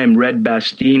that time, Red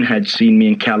Bastien had seen me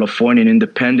in California in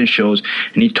independent shows,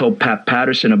 and he told Pat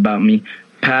Patterson about me.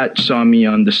 Pat saw me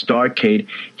on the Starrcade.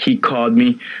 He called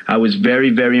me. I was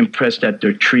very, very impressed at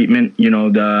their treatment.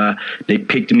 They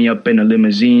picked me up in a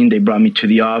limousine. They brought me to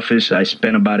the office. I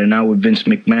spent about an hour with Vince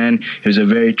McMahon. He was a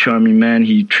very charming man.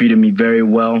 He treated me very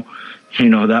well.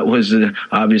 That was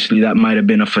obviously that might have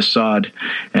been a facade.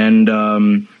 And,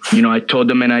 I told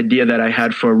them an idea that I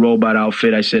had for a robot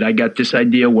outfit. I said, "I got this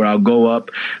idea where I'll go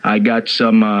up. I got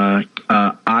some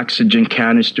oxygen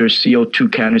canisters, CO2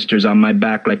 canisters on my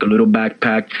back, like a little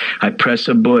backpack. I press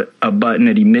a button,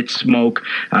 it emits smoke.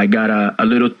 I got a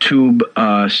little tube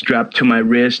strapped to my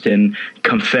wrist, and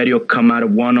confetti will come out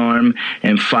of one arm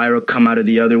and fire will come out of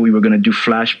the other. We were going to do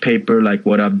flash paper like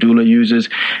what Abdullah uses,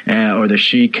 or the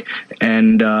Sheik.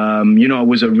 And, it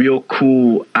was a real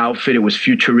cool outfit. It was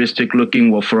futuristic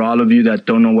looking. Well, for all of you that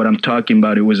don't know what I'm talking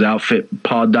about, it was the outfit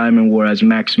Paul Diamond wore as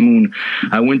Max Moon.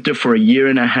 I went there for a year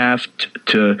and a half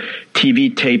to TV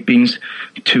tapings,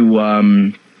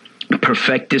 to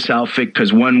perfect this outfit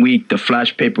because one week the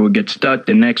flash paper would get stuck,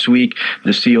 the next week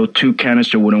the CO2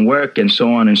 canister wouldn't work, and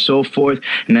so on and so forth.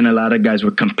 And then a lot of guys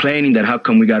were complaining that how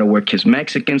come we got to work his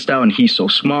Mexican style and he's so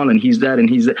small and he's that and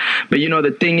he's that. But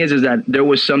the thing is that there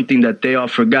was something that they all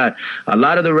forgot. A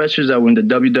lot of the wrestlers that were in the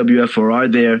WWF or are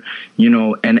there,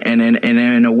 and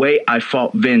in a way I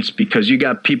fault Vince, because you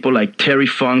got people like Terry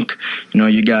Funk,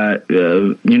 you got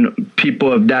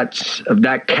people of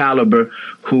that caliber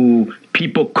who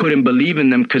people couldn't believe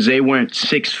in them because they weren't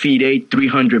 6'8",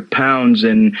 300 pounds,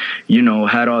 and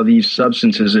had all these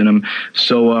substances in them.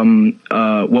 So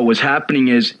what was happening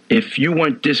is, if you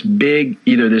weren't this big,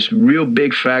 either this real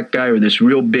big fat guy or this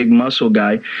real big muscle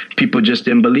guy, people just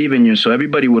didn't believe in you. So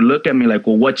everybody would look at me like,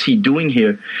 well, what's he doing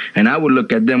here? And I would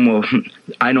look at them, well,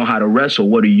 I know how to wrestle.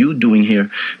 What are you doing here?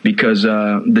 Because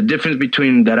the difference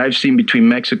that I've seen between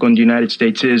Mexico and the United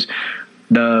States is,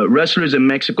 the wrestlers in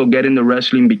Mexico get into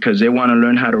wrestling because they want to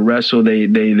learn how to wrestle. They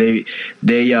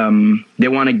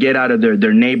want to get out of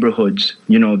their neighborhoods.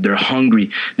 They're hungry.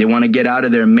 They want to get out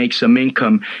of there and make some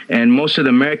income. And most of the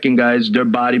American guys, they're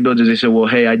bodybuilders. They say, well,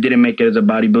 hey, I didn't make it as a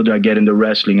bodybuilder. I get into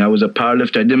wrestling. I was a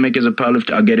powerlifter. I didn't make it as a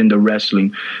powerlifter. I'll get into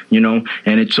wrestling. And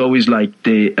it's always like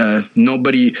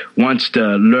nobody wants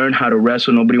to learn how to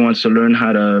wrestle. Nobody wants to learn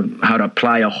how to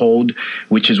apply a hold,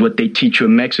 which is what they teach you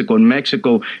in Mexico. In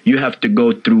Mexico, you have to go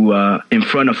through in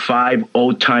front of 5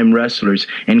 old-time wrestlers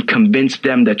and convince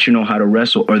them that you know how to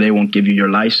wrestle, or they won't give you your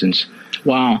license.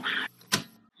 Wow.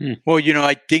 Well,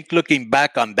 I think looking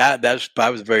back on that, I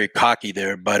was very cocky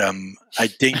there, but I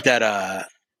think that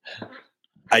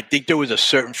I think there was a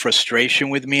certain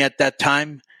frustration with me at that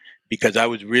time, because I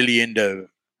was really into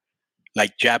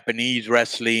like Japanese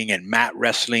wrestling and mat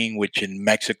wrestling, which in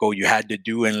Mexico you had to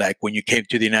do, and like when you came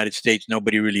to the United States,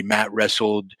 nobody really mat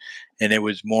wrestled, and it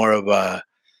was more of a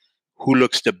who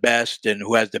looks the best and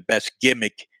who has the best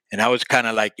gimmick. And I was kind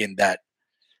of like in that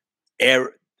era.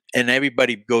 And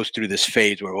everybody goes through this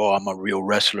phase where, I'm a real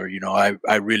wrestler,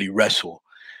 I really wrestle.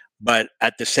 But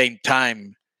at the same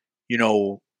time,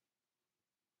 you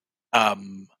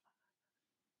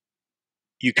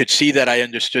could see that I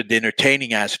understood the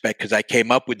entertaining aspect, because I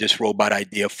came up with this robot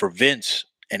idea for Vince,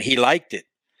 and he liked it.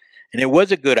 And it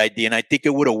was a good idea, and I think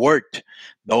it would have worked.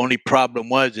 The only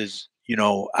problem is,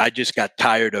 I just got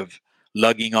tired of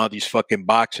lugging all these fucking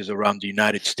boxes around the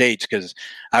United States, because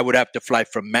I would have to fly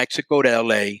from Mexico to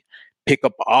LA, pick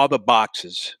up all the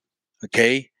boxes,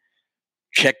 okay,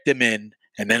 check them in,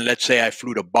 and then let's say I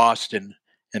flew to Boston,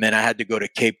 and then I had to go to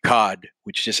Cape Cod,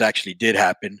 which just actually did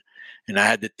happen, and I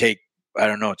had to take, I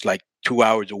don't know, it's like 2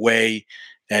 hours away,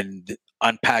 and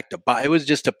unpack the box. It was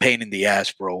just a pain in the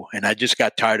ass, bro, and I just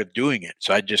got tired of doing it,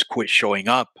 so I just quit showing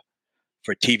up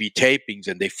for TV tapings,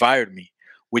 and they fired me,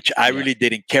 which I really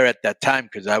didn't care at that time,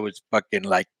 because I was fucking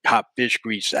like hot fish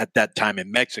grease at that time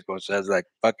in Mexico. So I was like,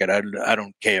 fuck it, I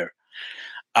don't care.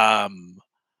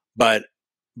 But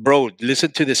bro,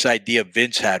 listen to this idea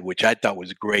Vince had, which I thought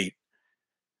was great.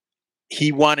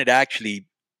 He wanted actually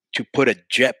to put a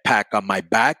jetpack on my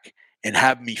back and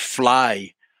have me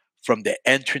fly from the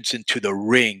entrance into the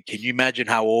ring. Can you imagine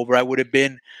how over I would have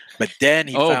been? But then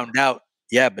he found out,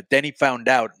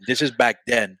 this is back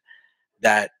then,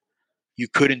 that you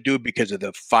couldn't do it because of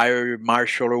the fire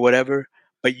marshal or whatever.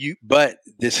 But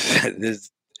this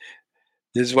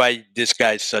is why this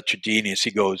guy's such a genius.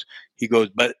 He goes,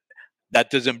 but that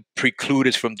doesn't preclude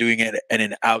us from doing it in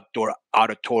an outdoor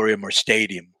auditorium or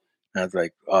stadium. And I was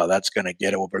like, oh, that's gonna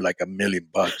get over like $1 million.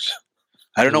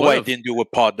 I don't know why he didn't do it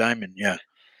with Paul Diamond. Yeah.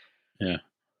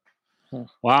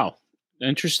 Wow,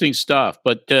 interesting stuff.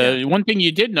 But one thing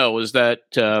you did know is that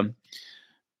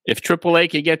if AAA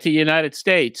could get to the United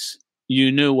States, you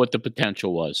knew what the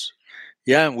potential was.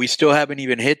 Yeah, and we still haven't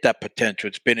even hit that potential.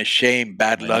 It's been a shame.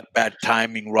 Bad luck, bad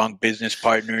timing, wrong business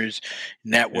partners,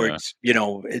 networks.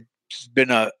 It's been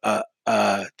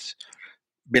it's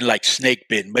been like snake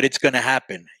bitten, but it's going to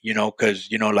happen, because,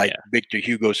 Victor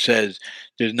Hugo says,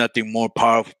 there's nothing more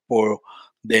powerful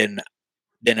than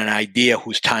an idea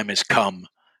whose time has come.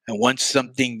 And once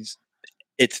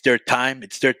it's their time,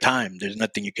 it's their time. There's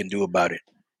nothing you can do about it,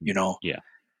 Yeah.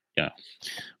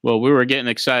 Well, we were getting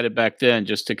excited back then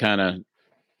just to kind of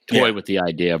toy with the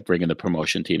idea of bringing the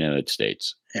promotion to the United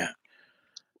States. Yeah.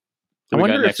 I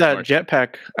wonder if that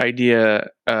jetpack idea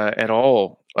at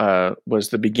all was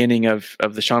the beginning of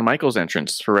the Shawn Michaels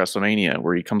entrance for WrestleMania,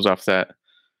 where he comes off that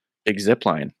big zip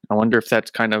line. I wonder if that's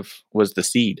kind of was the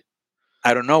seed.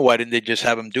 I don't know. Why didn't they just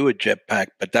have him do a jetpack?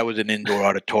 But that was an indoor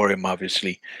auditorium,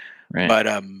 obviously. Right. But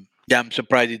I'm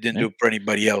surprised he didn't do it for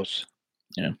anybody else.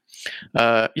 Yeah.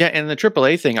 And the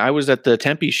AAA thing, I was at the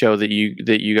Tempe show that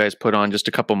you guys put on just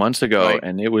a couple months ago, Right.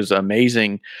 and it was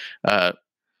amazing.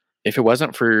 If it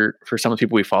wasn't for some of the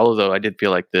people we follow, though, I did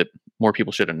feel like that more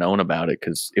people should have known about it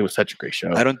because it was such a great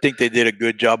show. I don't think they did a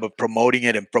good job of promoting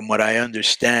it. And from what I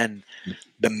understand,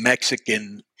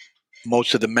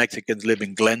 most of the Mexicans live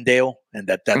in Glendale, and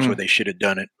that's where they should have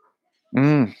done it.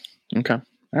 Okay. All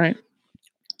right.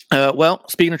 Well,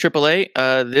 speaking of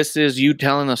AAA, this is you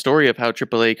telling the story of how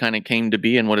AAA kind of came to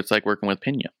be and what it's like working with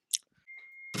Pena.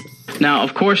 Now,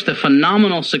 of course, the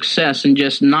phenomenal success in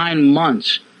just 9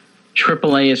 months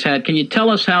AAA has had. Can you tell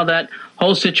us how that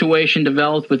whole situation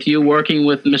developed with you working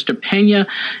with Mr. Pena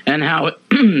and how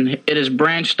it has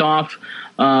branched off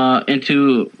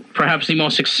into perhaps the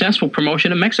most successful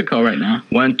promotion in Mexico right now?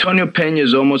 Well, Antonio Pena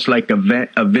is almost like a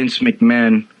Vince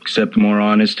McMahon, except more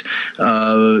honest.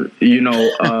 In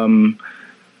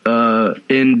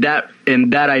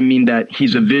that I mean that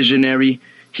he's a visionary.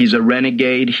 He's a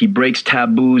renegade. He breaks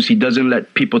taboos. He doesn't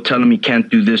let people tell him he can't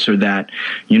do this or that.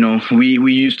 You know,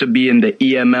 we used to be in the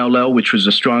EMLL, which was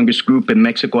the strongest group in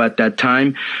Mexico at that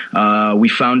time. We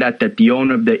found out that the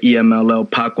owner of the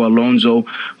EMLL, Paco Alonso,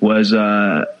 was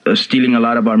stealing a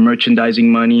lot of our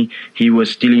merchandising money. He was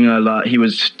stealing a lot. He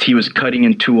was cutting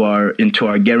into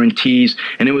our guarantees,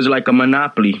 and it was like a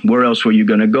monopoly. Where else were you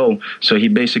going to go? So he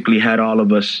basically had all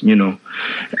of us,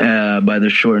 by the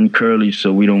short and curly,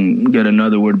 so we don't get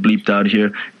another word bleeped out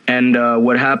here. And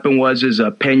what happened was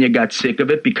Pena got sick of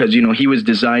it because he was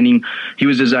designing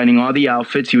all the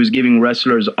outfits. He was giving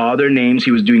wrestlers all their names.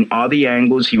 He was doing all the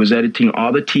angles. He was editing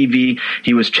all the TV.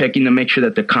 He was checking to make sure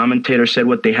that the commentator said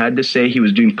what they had to say. He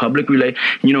was doing public relay.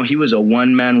 He was a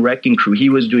one-man wrecking crew. He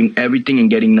was doing everything and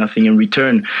getting nothing in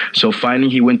return. So finally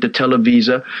he went to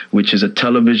Televisa, which is a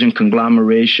television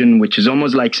conglomeration, which is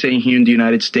almost like saying here in the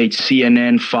United States,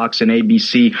 CNN, Fox, and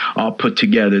ABC all put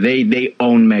together. They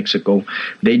own Mexico.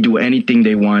 They do anything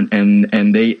they want, and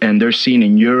they're seen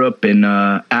in Europe, in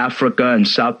Africa, and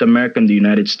South America, and the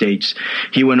United States.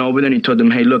 He went over there and he told them,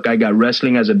 hey, look, I got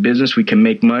wrestling as a business. We can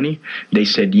make money. They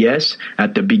said yes.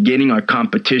 At the beginning, our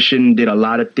competition did a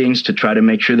lot of things to try to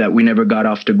make sure that we never got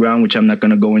off the ground, which I'm not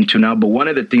going to go into now. But one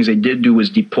of the things they did do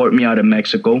was deport me out of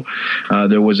Mexico.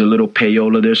 There was a little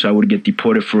payola there, so I would get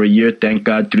deported for a year. Thank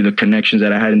God, through the connections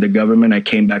that I had in the government, I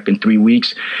came back in 3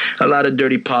 weeks. A lot of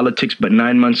dirty politics, but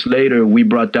 9 months later, we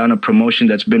brought down a promotion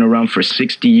that's been around for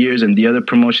 60 years and the other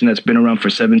promotion that's been around for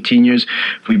 17 years.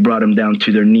 We brought them down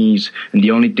to their knees, and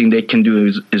the only thing they can do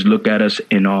is look at us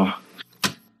in awe.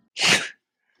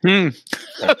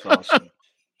 That's awesome.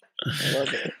 I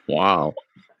love it. Wow.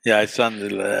 Yeah, I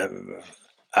sounded.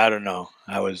 I don't know.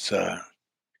 I was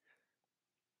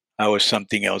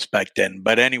something else back then.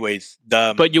 But anyways,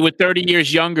 But you were 30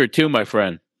 years younger too, my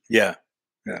friend. Yeah.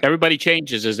 Everybody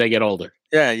changes as they get older.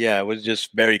 Yeah. I was just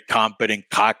very competent,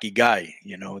 cocky guy.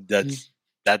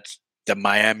 That's the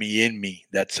Miami in me.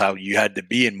 That's how you had to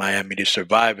be in Miami to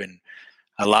survive, and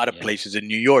a lot of places in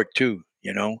New York too.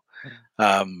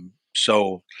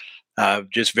 So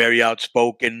just very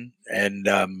outspoken, and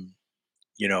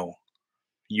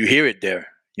you hear it there.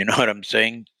 You know what I'm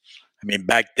saying? I mean,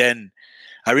 back then,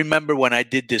 I remember when I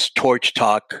did this Torch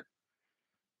Talk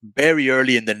very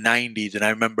early in the 90s, and I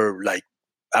remember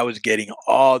I was getting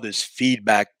all this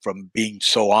feedback from being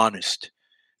so honest,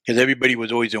 because everybody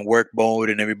was always in work mode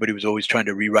and everybody was always trying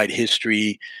to rewrite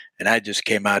history. And I just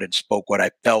came out and spoke what I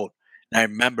felt. And I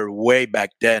remember way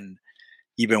back then,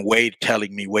 even Wade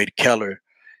telling me, Wade Keller,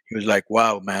 he was like,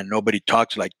 wow, man, nobody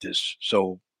talks like this.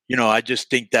 So, I just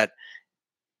think that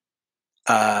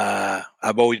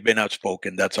I've always been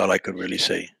outspoken. That's all I could really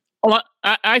say. Well,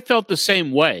 I felt the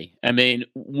same way. I mean,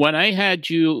 when I had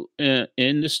you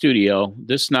in the studio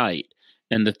this night,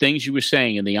 and the things you were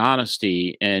saying and the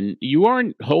honesty, and you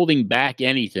aren't holding back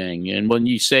anything. And when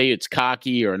you say it's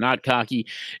cocky or not cocky,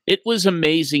 it was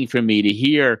amazing for me to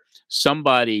hear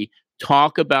somebody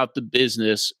talk about the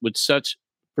business with such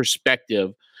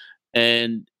perspective.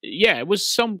 And yeah, it was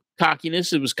some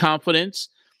cockiness, it was confidence,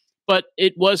 but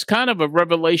it was kind of a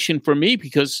revelation for me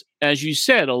because, as you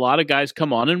said, a lot of guys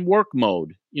come on in work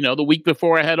mode. The week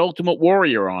before I had Ultimate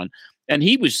Warrior on, and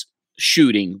he was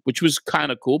shooting, which was kind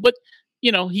of cool, but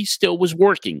he still was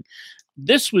working.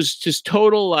 This was just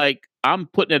total, I'm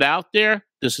putting it out there.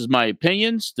 This is my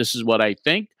opinions. This is what I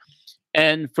think.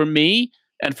 And for me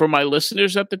and for my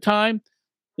listeners at the time,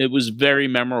 it was very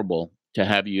memorable to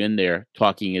have you in there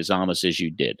talking as honest as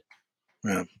you did.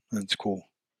 Yeah, that's cool.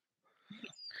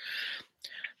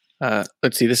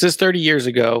 Let's see. This is 30 years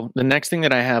ago. The next thing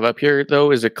that I have up here,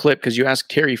 though, is a clip because you asked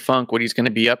Terry Funk what he's going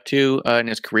to be up to in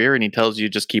his career, and he tells you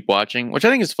just keep watching, which I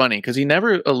think is funny because he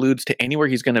never alludes to anywhere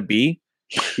he's going to be.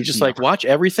 He's just like, watch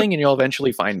everything and you'll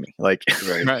eventually find me. Like,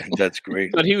 Right. That's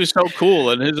great. But he was so cool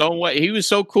in his own way. He was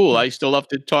so cool. I still love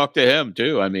to talk to him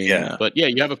too. I mean, but yeah,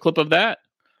 you have a clip of that?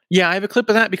 Yeah, I have a clip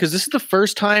of that because this is the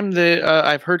first time that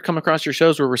I've heard come across your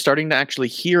shows where we're starting to actually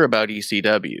hear about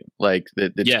ECW, like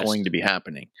that's going to be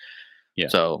happening. Yeah.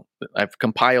 So I've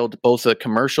compiled both a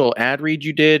commercial ad read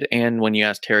you did and when you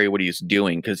asked Terry what he's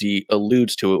doing, because he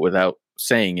alludes to it without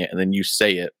saying it, and then you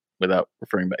say it without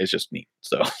referring back. It's just neat.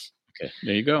 So okay,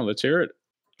 there you go. Let's hear it.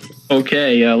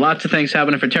 Okay, lots of things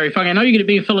happening for Terry Funk. I know you're going to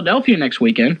be in Philadelphia next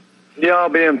weekend. Yeah, I'll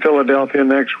be in Philadelphia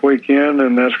next weekend,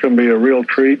 and that's going to be a real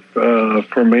treat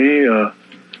for me to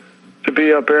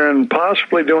be up there and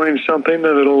possibly doing something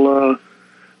that'll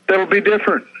be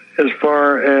different as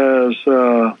far as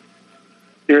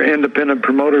your independent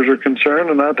promoters are concerned.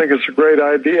 And I think it's a great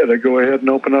idea to go ahead and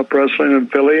open up wrestling in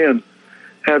Philly and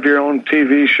have your own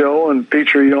TV show and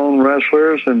feature your own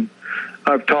wrestlers. And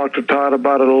I've talked to Todd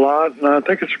about it a lot, and I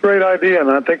think it's a great idea,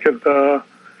 and I think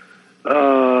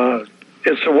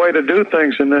it's a way to do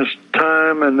things in this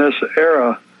time and this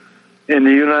era in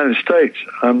the United States.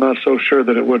 I'm not so sure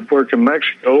that it would work in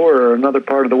Mexico or another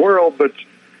part of the world, but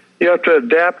you have to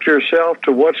adapt yourself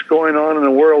to what's going on in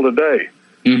the world today.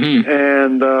 Mm-hmm.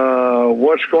 And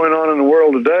what's going on in the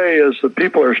world today is that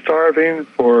people are starving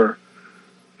for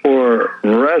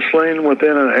wrestling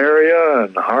within an area,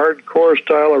 and hardcore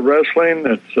style of wrestling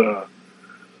that's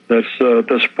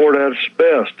the sport at its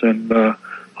best. And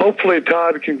hopefully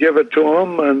Todd can give it to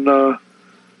them and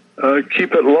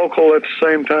keep it local at the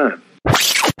same time.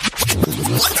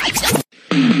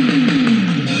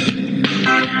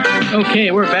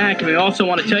 Okay, we're back, and we also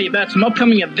want to tell you about some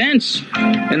upcoming events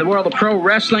in the world of pro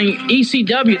wrestling.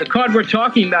 ECW, the card we're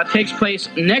talking about, takes place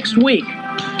next week.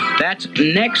 That's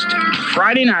next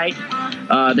Friday night.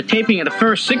 The taping of the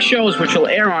first 6 shows, which will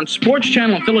air on Sports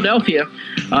Channel in Philadelphia.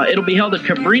 It'll be held at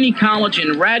Cabrini College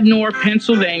in Radnor,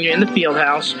 Pennsylvania, in the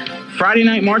Fieldhouse. Friday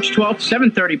night, March 12th,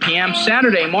 7:30 p.m.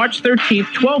 Saturday, March 13th,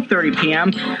 12:30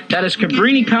 p.m. That is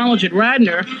Cabrini College at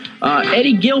Radnor.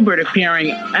 Eddie Gilbert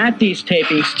appearing at these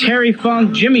tapings. Terry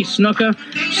Funk, Jimmy Snuka,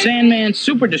 Sandman,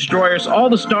 Super Destroyers, all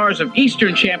the stars of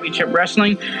Eastern Championship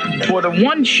Wrestling. For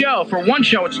one show,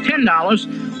 it's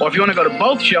 $10. Or if you want to go to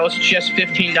both shows, it's just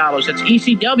 $15. That's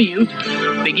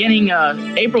ECW, beginning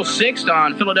April 6th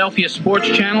on Philadelphia Sports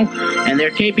Channel. And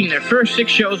they're taping their first 6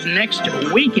 shows next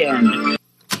weekend.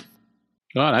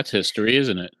 Oh, that's history,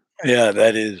 isn't it? Yeah,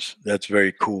 that is. That's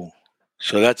very cool.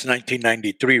 So that's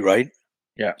 1993, right?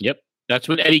 Yeah. Yep. That's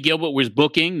when Eddie Gilbert was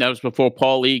booking. That was before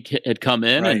Paul Lee had come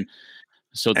in. Right. And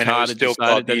so and Todd it was still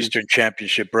called Eastern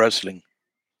Championship Wrestling.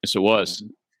 Yes, it was.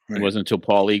 Right. It wasn't until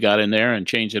Paul Lee got in there and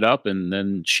changed it up, and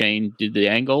then Shane did the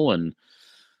angle, and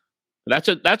that's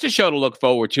a show to look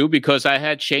forward to, because I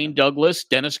had Shane Douglas,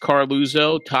 Dennis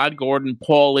Carluzzo, Todd Gordon,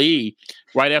 Paul Lee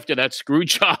right after that screw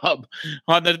job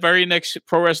on the very next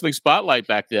Pro Wrestling Spotlight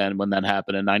back then when that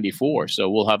happened in '94. So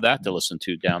we'll have that to listen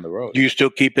to down the road. Do you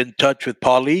still keep in touch with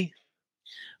Paul Lee?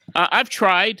 I've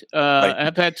tried. Right.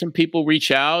 I've had some people reach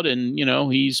out, and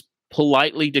he's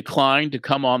politely declined to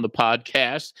come on the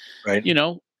podcast. Right.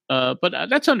 But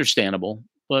that's understandable.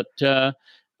 But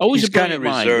always he's kind of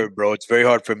reserved, bro. It's very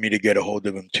hard for me to get a hold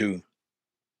of him too.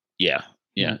 Yeah.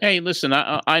 Hey, listen,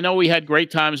 I know we had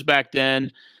great times back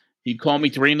then. He'd call me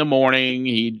 3 a.m.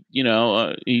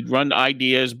 He'd run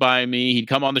ideas by me. He'd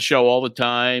come on the show all the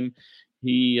time.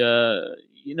 We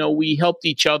helped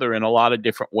each other in a lot of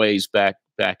different ways back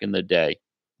in the day.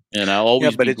 And I'll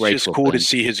always be grateful. But it's just cool to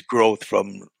see his growth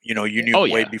from, you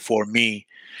knew way before me.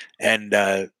 And,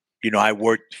 I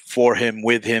worked for him,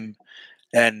 with him,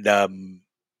 and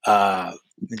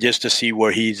just to see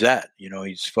where he's at.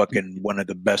 He's fucking one of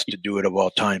the best to do it of all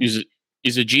time.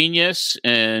 He's a genius,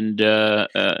 and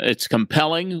it's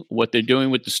compelling what they're doing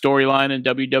with the storyline in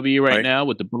WWE right now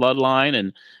with the Bloodline.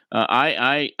 And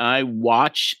I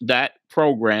watch that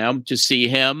program to see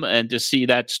him and to see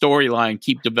that storyline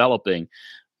keep developing.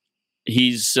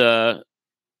 He's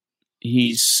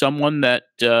someone that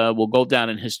will go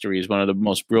down in history as one of the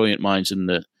most brilliant minds in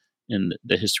the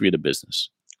history of the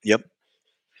business. Yep.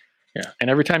 Yeah.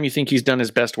 And every time you think he's done his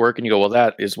best work and you go, well,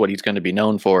 that is what he's going to be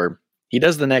known for, he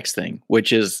does the next thing,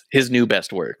 which is his new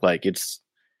best work. Like you just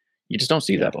don't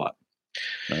see that a lot.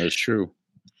 That is true.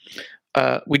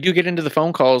 We do get into the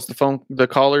phone calls. The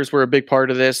callers were a big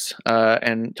part of this.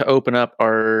 And to open up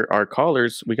our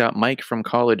callers, we got Mike from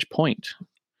College Point.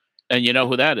 And you know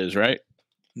who that is, right?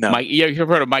 No. Mike, you've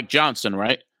heard of Mike Johnson,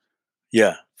 right?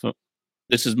 Yeah. So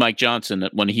this is Mike Johnson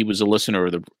when he was a listener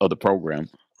of the program.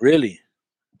 Really?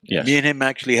 Yes. Me and him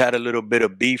actually had a little bit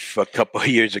of beef a couple of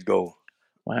years ago.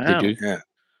 Wow. Did you? Yeah.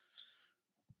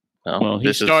 Well,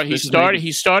 he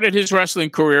started his wrestling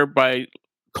career by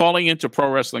calling into Pro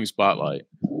Wrestling Spotlight,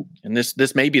 and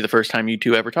this may be the first time you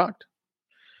two ever talked.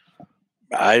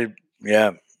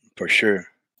 Yeah, for sure.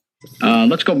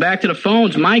 Let's go back to the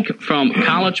phones. Mike from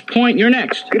College Point, you're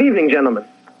next. Good evening, gentlemen.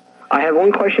 I have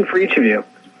one question for each of you.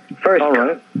 First, all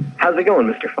right. How's it going,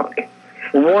 Mr. Funk?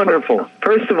 Wonderful.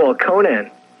 First of all,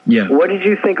 Conan. Yeah. What did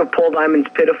you think of Paul Diamond's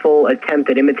pitiful attempt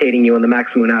at imitating you in the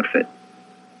Max Moon outfit?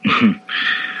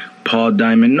 Paul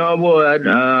Diamond. No,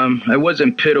 well, I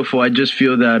wasn't pitiful. I just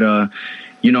feel that,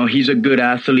 he's a good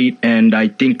athlete, and I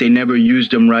think they never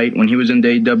used him right. When he was in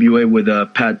the AWA with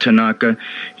Pat Tanaka,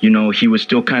 he was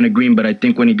still kind of green, but I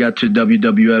think when he got to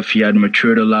WWF, he had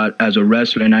matured a lot as a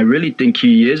wrestler, and I really think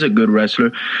he is a good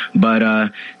wrestler,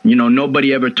 but,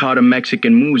 nobody ever taught him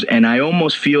Mexican moves, and I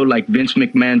almost feel like Vince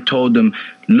McMahon told him,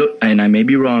 look, and I may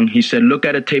be wrong, he said, look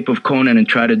at a tape of Conan and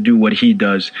try to do what he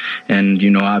does. And,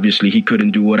 obviously he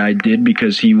couldn't do what I did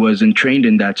because he wasn't trained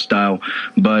in that style.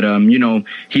 But,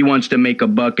 he wants to make a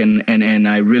buck, and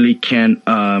I really can't,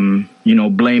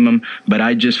 blame him. But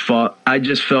I just felt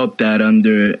that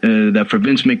that for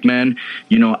Vince McMahon,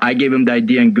 I gave him the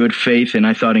idea in good faith, and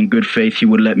I thought in good faith he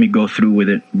would let me go through with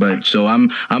it. But so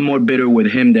I'm more bitter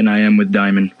with him than I am with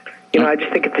Diamond. I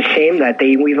just think it's a shame that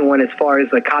they even went as far as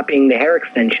copying the hair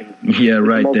extensions. Yeah,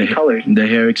 right. The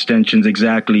hair extensions,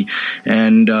 exactly.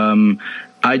 And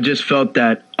I just felt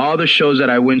that all the shows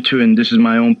that I went to, and this is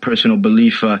my own personal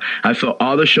belief, I felt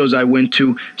all the shows I went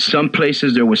to, some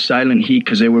places there was silent heat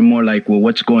because they were more like, well,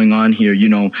 what's going on here,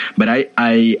 But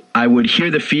I would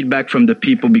hear the feedback from the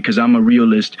people because I'm a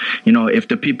realist. If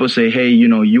the people say, hey,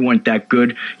 you weren't that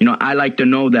good, I like to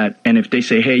know that. And if they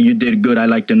say, hey, you did good, I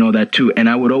like to know that too. And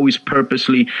I would always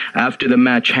purposely, after the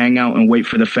match, hang out and wait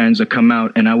for the fans to come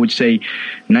out. And I would say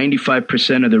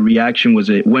 95% of the reaction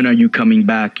was, when are you coming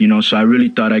back? So I really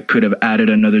thought I could have added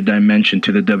another dimension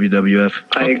to the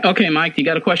WWF. Okay, Mike, you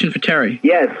got a question for Terry?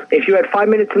 Yes. If you had 5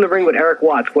 minutes in the ring with Eric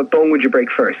Watts, what bone would you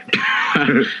break first?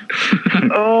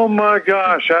 Oh, my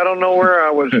gosh. I don't know where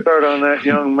I would start on that,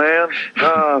 young man.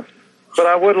 But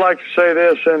I would like to say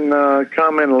this and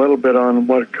comment a little bit on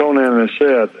what Conan has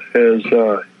said, is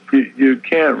you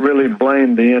can't really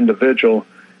blame the individual.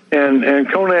 And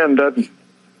Conan doesn't.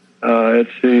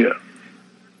 It's the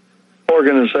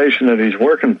organization that he's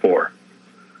working for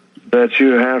that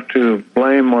you have to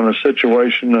blame on a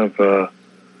situation of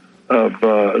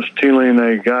stealing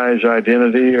a guy's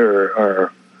identity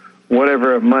or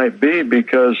whatever it might be,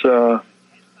 because the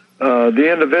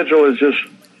individual is just,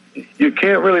 you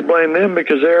can't really blame them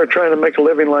because they're trying to make a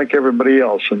living like everybody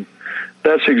else. And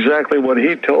that's exactly what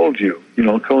he told you.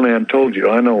 Conan told you.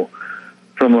 I know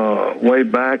from way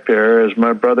back there, as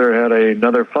my brother had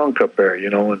another Funk up there,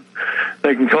 and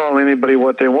they can call anybody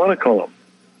what they want to call him.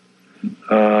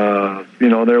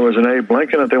 There was an Abe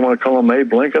Lincoln. If they want to call him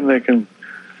Abe Lincoln, they can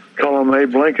call him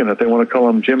Abe Lincoln. If they want to call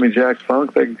him Jimmy Jack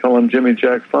Funk, they can call him Jimmy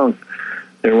Jack Funk.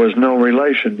 There was no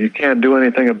relation. You can't do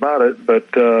anything about it, but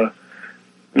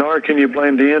nor can you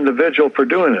blame the individual for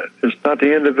doing it. It's not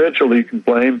the individual you can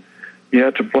blame. You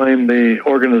have to blame the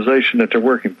organization that they're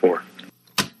working for.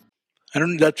 I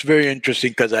don't know. That's very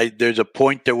interesting because there's a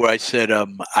point there where I said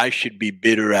I should be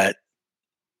bitter at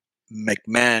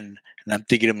McMahon, and I'm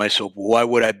thinking to myself, why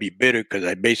would I be bitter? Because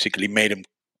I basically made him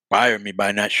fire me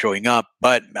by not showing up.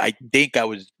 But I think I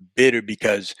was bitter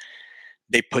because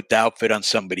they put the outfit on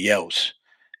somebody else,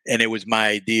 and it was my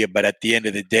idea. But at the end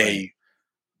of the day,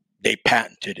 they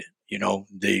patented it.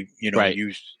 They right.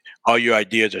 used all your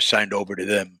ideas are signed over to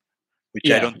them, which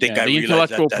I don't think I the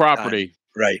realized intellectual at that property. time.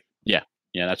 Right.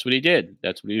 Yeah, that's what he did.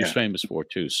 That's what he was famous for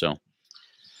too. So,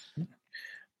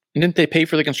 didn't they pay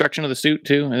for the construction of the suit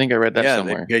too? I think I read that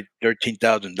somewhere. They paid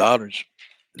 $13,000.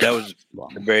 That was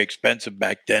very expensive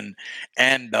back then.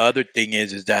 And the other thing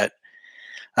is that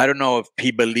I don't know if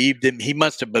he believed him. He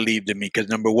must have believed in me because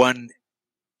number one,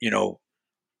 he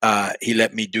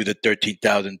let me do the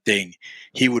 13,000 thing.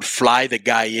 He would fly the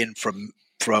guy in from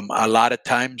a lot of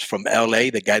times from LA,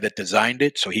 the guy that designed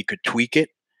it, so he could tweak it.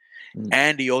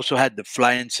 And he also had the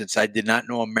fly-in since I did not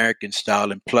know American style.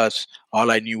 And plus,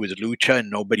 all I knew was lucha, and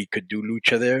nobody could do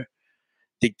lucha there.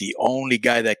 I think the only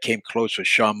guy that came close was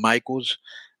Shawn Michaels.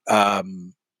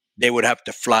 They would have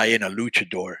to fly in a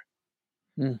luchador.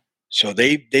 So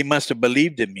they must have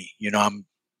believed in me,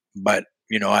 but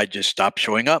I just stopped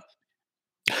showing up.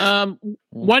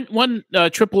 One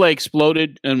AAA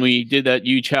exploded, and we did that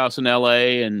huge house in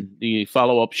LA and the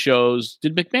follow-up shows.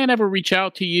 Did McMahon ever reach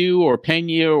out to you or pen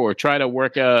you or try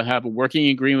to have a working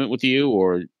agreement with you,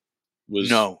 or was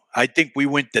No, I think we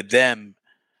went to them.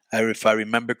 If I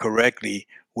remember correctly,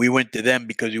 we went to them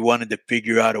because we wanted to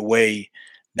figure out a way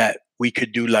that we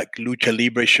could do like lucha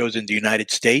libre shows in the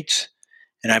United States.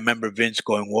 And I remember Vince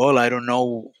going, well, I don't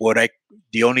know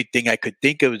the only thing I could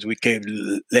think of is we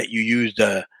can let you use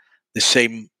the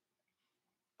same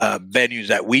venues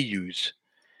that we use.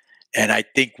 And I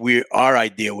think our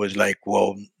idea was like,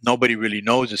 well, nobody really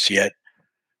knows us yet.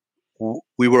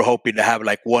 We were hoping to have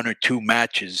like 1 or 2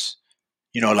 matches,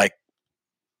 like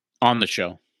on the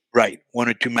show. Right. 1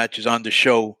 or 2 matches on the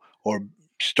show or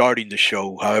starting the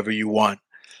show, however you want.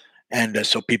 And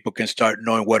so people can start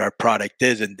knowing what our product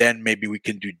is. And then maybe we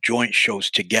can do joint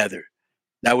shows together.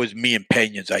 That was me and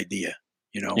Peña's idea,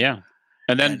 Yeah.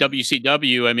 And then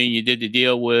WCW, I mean, you did the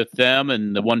deal with them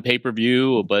and the one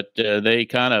pay-per-view, but they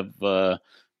kind of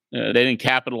they didn't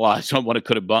capitalize on what it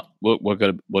could have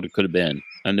what it could have been.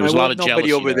 And there was a lot of jealousy.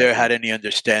 Nobody over there had any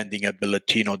understanding of the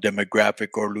Latino demographic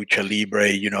or lucha libre.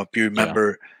 If you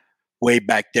remember way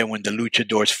back then when the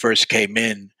luchadors first came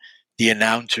in, the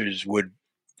announcers would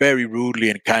very rudely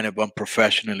and kind of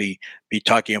unprofessionally be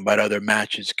talking about other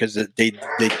matches because they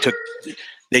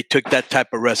took that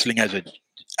type of wrestling as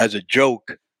a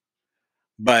joke.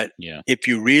 But if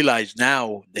you realize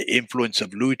now the influence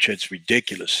of lucha, it's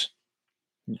ridiculous.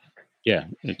 Yeah,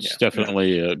 it's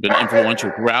definitely been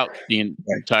influential throughout the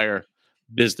entire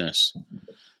business.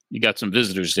 You got some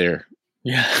visitors there.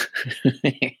 Yeah.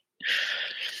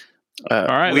 All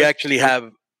right. We actually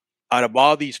have, out of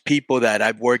all these people that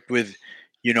I've worked with,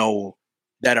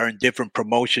 that are in different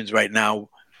promotions right now,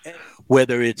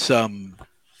 whether it's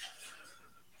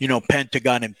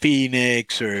Pentagon and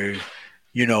Phoenix or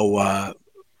Hijo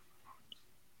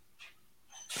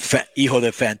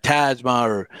de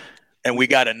Fantasma, and we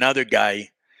got another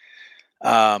guy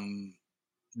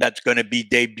that's going to be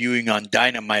debuting on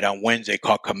Dynamite on Wednesday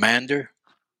called Commander.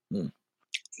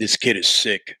 This kid is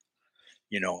sick,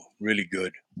 really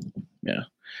good. Yeah.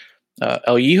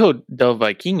 El Hijo del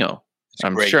Vikingo.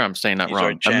 I'm great. sure I'm saying that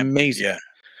wrong. Amazing. Yeah.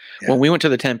 When we went to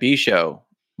the Tempe show,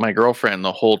 my girlfriend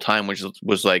the whole time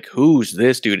was like, "Who's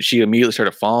this dude?" She immediately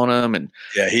started following him, and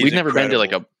we'd never been to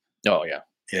like a. Oh yeah.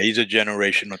 Yeah, he's a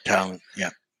generational talent.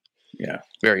 Yeah. Yeah,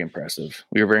 very impressive.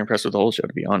 We were very impressed with the whole show,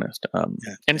 to be honest. And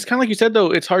it's kind of like you said,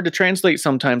 though, it's hard to translate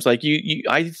sometimes. Like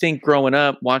I think growing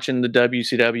up watching the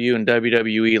WCW and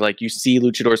WWE, like you see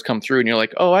luchadors come through, and you're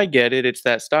like, "Oh, I get it. It's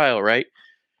that style, right?"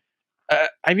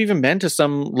 I've even been to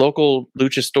some local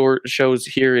lucha store shows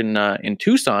here in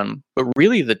Tucson, but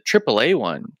really the AAA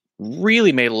one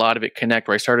really made a lot of it connect.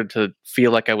 Where I started to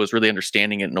feel like I was really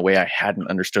understanding it in a way I hadn't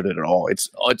understood it at all. It's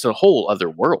a whole other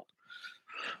world.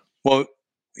 Well,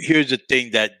 here's the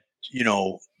thing that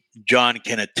John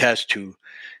can attest to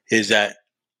is that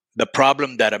the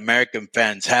problem that American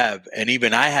fans have, and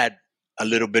even I had a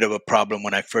little bit of a problem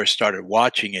when I first started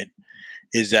watching it,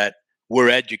 is that we're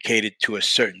educated to a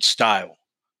certain style.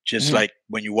 Just like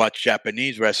when you watch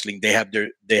Japanese wrestling, they have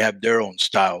their own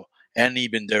style and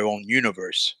even their own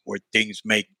universe where things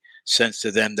make sense to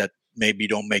them that maybe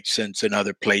don't make sense in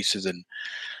other places.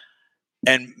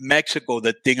 And Mexico,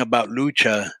 the thing about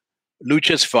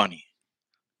lucha's funny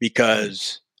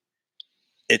because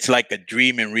it's like a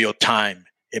dream in real time.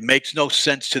 It makes no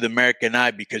sense to the American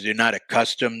eye because you're not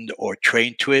accustomed or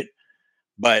trained to it,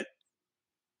 but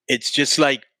it's just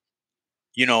like,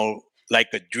 like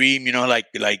a dream, like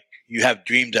you have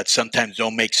dreams that sometimes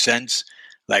don't make sense.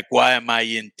 Like, why am I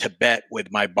in Tibet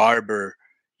with my barber,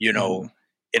 in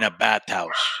a bathhouse?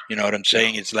 You know what I'm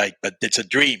saying? It's like, but it's a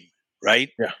dream, right?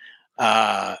 Yeah.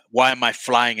 Why am I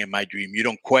flying in my dream? You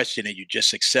don't question it. You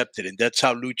just accept it. And that's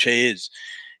how lucha is.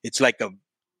 It's like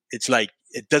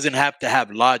it doesn't have to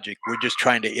have logic. We're just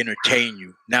trying to entertain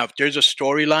you. Now, if there's a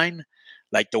storyline,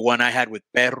 like the one I had with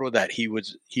Perro that he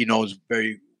knows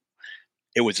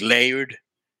it was layered,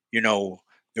 there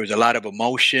was a lot of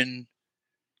emotion,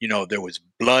 there was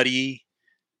bloody,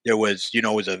 there was, it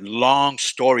was a long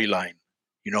storyline,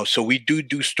 so we do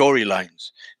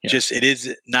storylines. Yeah. Just, it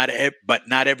is but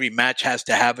not every match has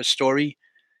to have a story.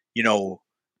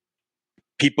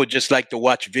 People just like to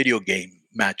watch video game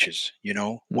matches,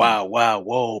 wow,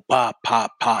 whoa, pop,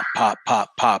 pop, pop, pop,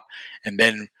 pop, pop. And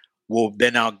then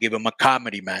I'll give them a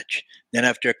comedy match. Then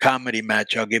after a comedy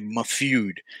match, I'll give them a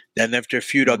feud. Then after a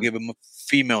feud, I'll give them a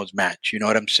females match. You know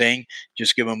what I'm saying?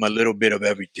 Just give them a little bit of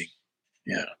everything.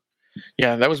 Yeah.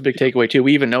 Yeah, that was a big takeaway too.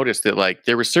 We even noticed that like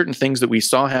there were certain things that we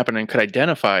saw happen and could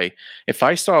identify. If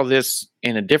I saw this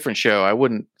in a different show, I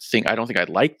don't think I'd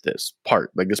like this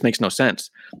part. Like this makes no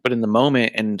sense. But in the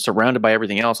moment and surrounded by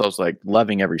everything else, I was like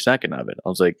loving every second of it. I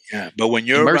was like, yeah. But when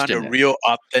you're around a real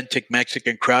authentic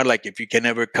Mexican crowd, like if you can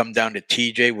ever come down to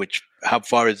TJ, which how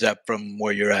far is that from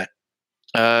where you're at?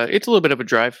 It's a little bit of a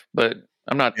drive, but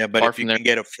I'm not. Yeah, but far if you from there. can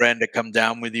get a friend to come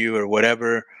down with you or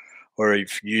whatever, or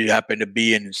if you happen to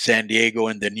be in San Diego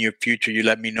in the near future, you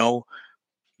let me know.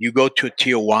 You go to a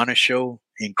Tijuana show,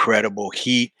 incredible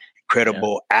heat,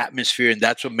 incredible atmosphere, and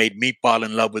that's what made me fall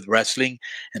in love with wrestling,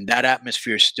 and that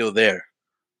atmosphere is still there.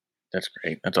 That's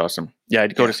great. That's awesome. Yeah,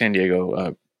 I'd go to San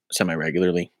Diego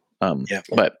semi-regularly.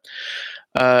 But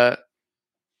as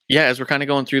we're kind of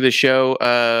going through the show,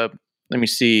 let me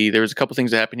see. There was a couple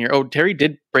things that happened here. Oh, Terry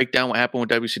did break down what happened with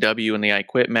WCW in the I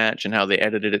Quit match and how they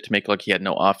edited it to make it like he had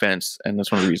no offense, and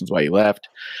that's one of the reasons why he left.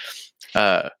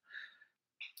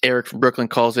 Eric from Brooklyn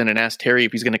calls in and asks Terry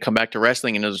if he's going to come back to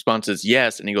wrestling, and his response is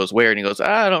yes. And he goes, where? And he goes,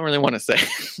 I don't really want to say.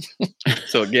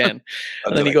 So again,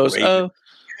 and then he goes,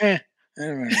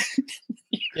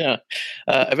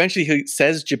 eventually he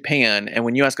says Japan, and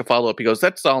when you ask a follow-up, he goes,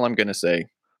 that's all I'm going to say.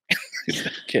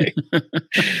 Okay.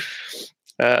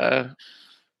 And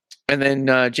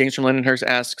then James from Lindenhurst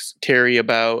asks Terry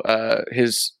about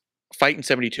his fight in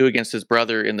 72 against his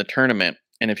brother in the tournament,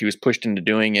 and if he was pushed into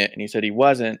doing it, and he said he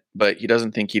wasn't, but he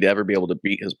doesn't think he'd ever be able to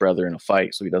beat his brother in a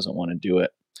fight, so he doesn't want to do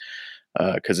it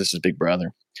because this is big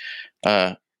brother.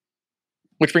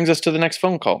 Which brings us to the next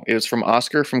phone call. It was from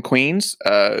Oscar from Queens,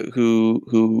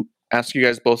 who asked you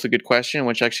guys both a good question,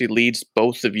 which actually leads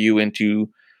both of you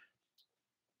into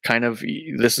kind of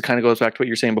goes back to what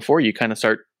you're saying before. You kind of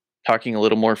start talking a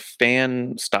little more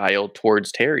fan style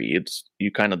towards Terry.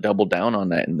 You kind of double down on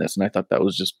that in this, and I thought that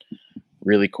was just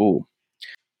really cool.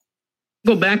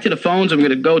 Go back to the phones. I'm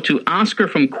going to go to Oscar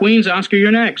from Queens. Oscar,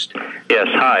 you're next. Yes,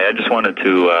 hi. I just wanted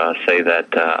to say that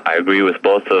I agree with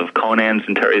both of Conan's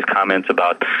and Terry's comments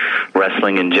about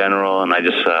wrestling in general, and I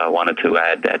just wanted to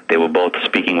add that they were both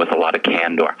speaking with a lot of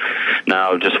candor.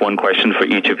 Now, just one question for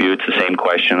each of you. It's the same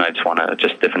question. I just want to,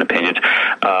 just different opinions.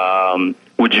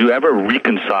 Would you ever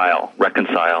reconcile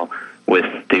with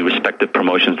the respective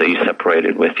promotions that you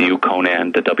separated, with you,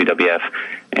 Conan, the WWF,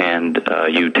 and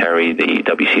you, Terry, the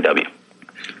WCW?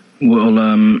 Well,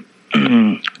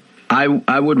 I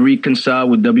would reconcile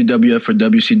with WWF or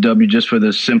WCW just for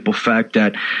the simple fact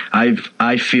that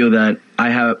I feel that I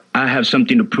have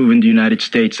something to prove in the United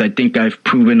States. I think I've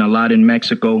proven a lot in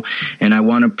Mexico, and I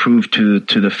want to prove to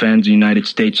the fans of the United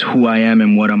States who I am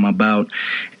and what I'm about.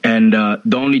 And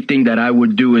the only thing that I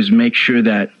would do is make sure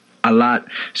that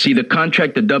the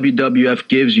contract that WWF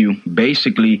gives you,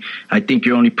 basically, I think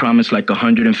you're only promised like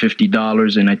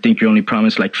 $150, and I think you're only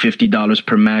promised like $50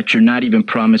 per match. You're not even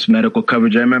promised medical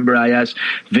coverage. I remember I asked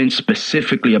Vince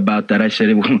specifically about that. I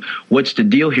said, what's the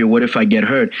deal here? What if I get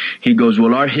hurt? He goes,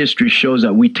 well, our history shows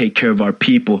that we take care of our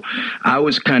people. I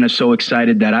was kind of so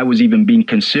excited that I was even being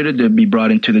considered to be brought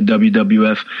into the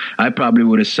WWF. I probably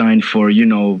would have signed for, a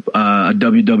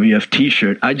WWF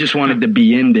t-shirt. I just wanted to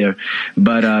be in there.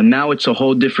 But now it's a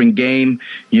whole different game.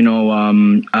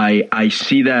 I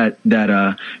see that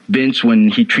Vince, when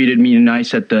he treated me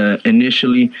nice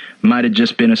initially, might have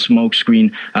just been a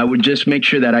smokescreen. I would just make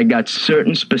sure that I got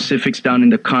certain specifics down in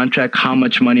the contract, how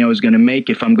much money I was going to make,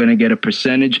 if I'm going to get a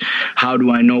percentage, how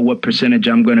do I know what percentage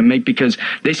I'm going to make? Because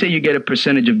they say you get a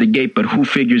percentage of the gate, but who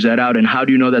figures that out? And how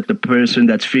do you know that the person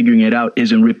that's figuring it out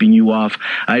isn't ripping you off?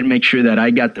 I'd make sure that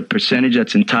I got the percentage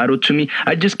that's entitled to me.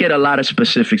 I'd just get a lot of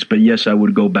specifics, but yes, I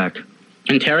would go back.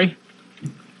 And Terry?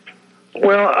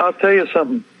 Well, I'll tell you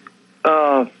something.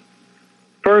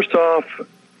 First off,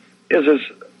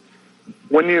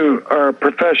 when you are a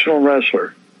professional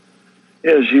wrestler,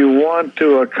 is you want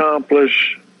to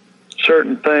accomplish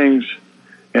certain things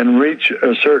and reach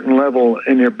a certain level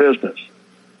in your business.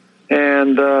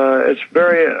 And it's a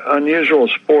very unusual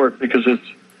sport because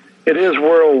it is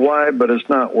worldwide, but it's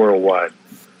not worldwide.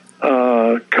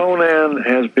 Conan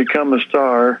has become a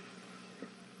star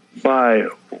by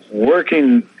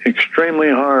working extremely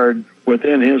hard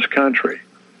within his country.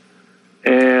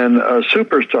 And a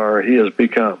superstar he has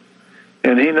become.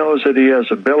 And he knows that he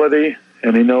has ability,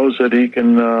 and he knows that he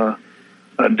can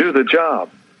do the job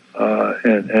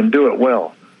and do it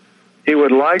well. He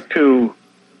would like to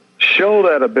show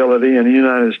that ability in the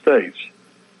United States.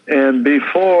 And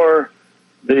before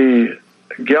the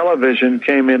Galavision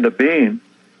came into being,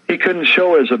 he couldn't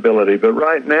show his ability. But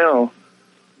right now,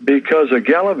 because of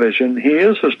Galavision, he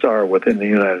is a star within the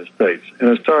United States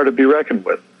and a star to be reckoned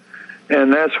with.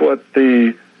 And that's what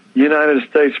the United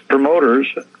States promoters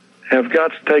have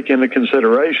got to take into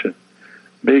consideration,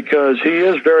 because he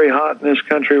is very hot in this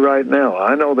country right now.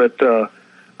 I know that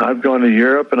I've gone to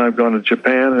Europe and I've gone to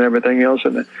Japan and everything else,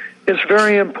 and it's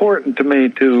very important to me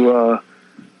to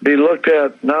be looked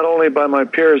at not only by my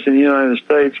peers in the United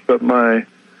States, but my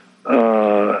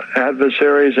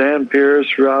adversaries and peers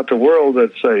throughout the world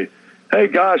that say, hey,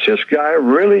 gosh, this guy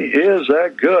really is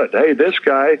that good. Hey, this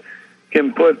guy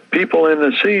can put people in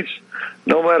the seats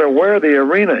no matter where the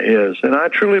arena is. And I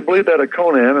truly believe that of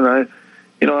Conan, and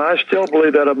I still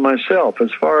believe that of myself.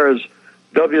 As far as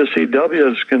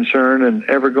WCW is concerned and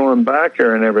ever going back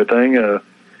there and everything,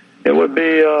 it would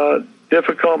be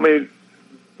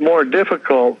more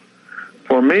difficult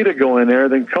for me to go in there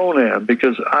than Conan,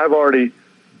 because I've already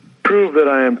proved that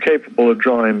I am capable of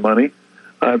drawing money.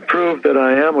 I've proved that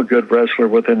I am a good wrestler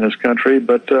within this country,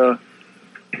 but I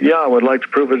would like to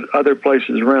prove it other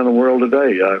places around the world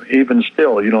today. Even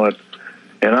still, and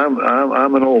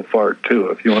I'm an old fart too,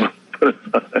 if you want to put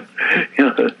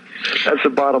it. That's the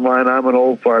bottom line. I'm an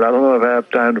old fart. I don't know if I have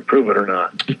time to prove it or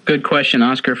not. Good question,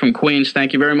 Oscar from Queens.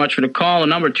 Thank you very much for the call. The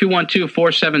number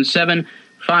 212-477-5610.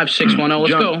 Let's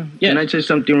John, go. Yeah. Can I say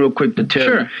something real quick to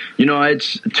Terry? Sure.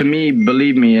 It's, to me,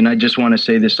 believe me, and I just want to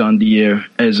say this on the air,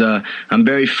 I'm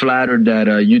very flattered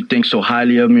that you think so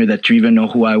highly of me, or that you even know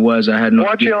who I was. I had no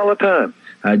Watch you all the time.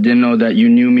 I didn't know that you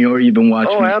knew me or even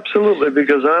watched me. Oh, absolutely,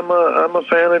 because I'm a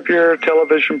fan of your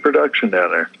television production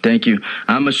down there. Thank you.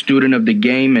 I'm a student of the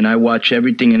game, and I watch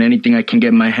everything and anything I can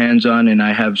get my hands on, and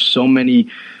I have so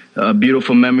many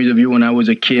beautiful memories of you. When I was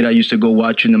a kid, I used to go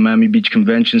watch in the Miami Beach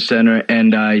Convention Center,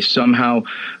 and I somehow,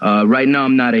 right now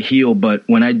I'm not a heel, but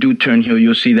when I do turn heel,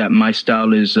 you'll see that my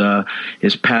style is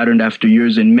patterned after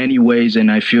yours in many ways, and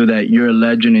I feel that you're a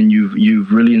legend, and you've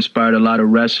really inspired a lot of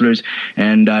wrestlers,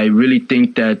 and I really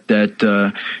think that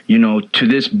to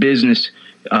this business,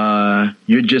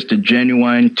 you're just a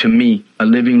genuine, to me, a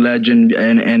living legend,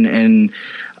 and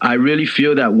I really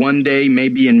feel that one day,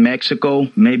 maybe in Mexico,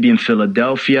 maybe in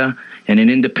Philadelphia, in an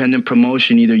independent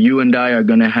promotion, either you and I are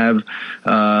going to have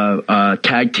a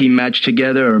tag team match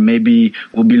together, or maybe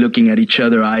we'll be looking at each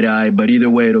other eye to eye. But either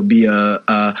way, it'll be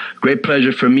a great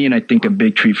pleasure for me, and I think a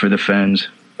big treat for the fans.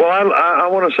 Well, I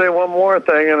want to say one more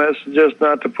thing, and that's just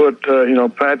not to put,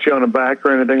 pat you on the back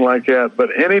or anything like that,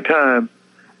 but anytime,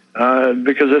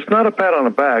 because it's not a pat on the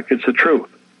back, it's the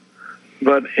truth.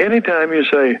 But anytime you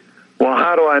say, well,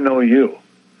 how do I know you?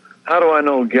 How do I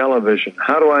know Galavision?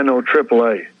 How do I know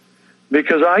AAA?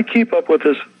 Because I keep up with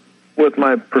this, with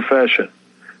my profession,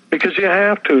 because you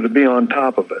have to be on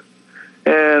top of it.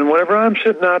 And whenever I'm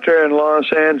sitting out there in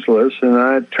Los Angeles and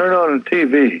I turn on the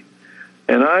TV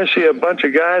and I see a bunch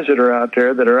of guys that are out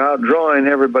there that are outdrawing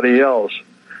everybody else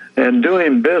and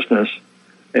doing business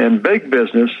and big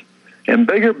business and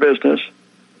bigger business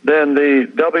than the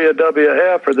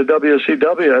WWF or the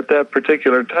WCW at that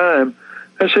particular time,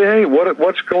 I say, hey,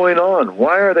 what's going on?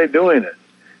 Why are they doing it?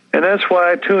 And that's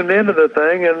why I tuned into the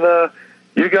thing, and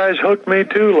you guys hooked me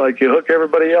too, like you hook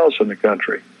everybody else in the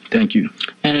country. Thank you.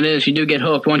 And it is. You do get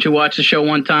hooked. Once you watch the show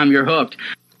one time, you're hooked.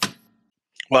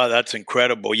 Wow, that's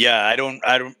incredible. Yeah, I don't,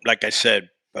 like I said,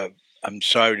 I'm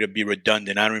sorry to be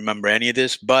redundant. I don't remember any of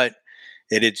this, but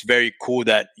it's very cool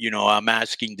that, I'm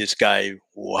asking this guy,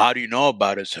 well, how do you know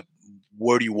about us?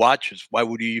 Where do you watch us? Why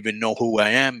would you even know who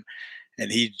I am?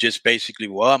 And he's just basically,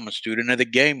 well, I'm a student of the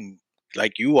game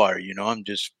like you are, I'm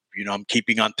just, I'm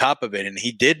keeping on top of it. And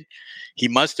he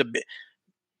must have been,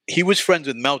 he was friends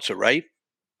with Meltzer, right?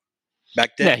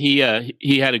 Back then? Yeah,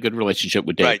 he had a good relationship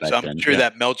with Dave. Right, so I'm sure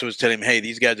that Meltzer was telling him, hey,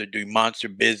 these guys are doing monster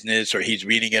business, or he's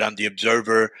reading it on The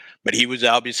Observer, but he was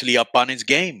obviously up on his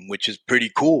game, which is pretty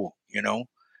cool,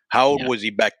 How old was he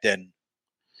back then,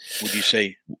 would you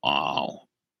say? Wow.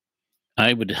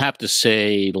 I would have to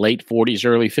say late 40s,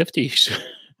 early 50s.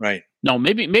 Right. No,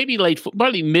 maybe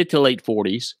probably mid to late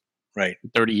 40s. Right.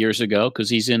 30 years ago, because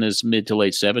he's in his mid to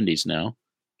late 70s now.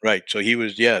 Right. So he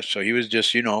was just,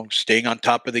 staying on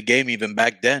top of the game even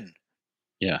back then.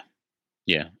 Yeah.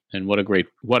 Yeah. And what a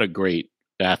great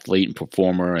athlete and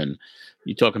performer. And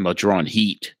you're talking about drawing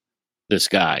heat. This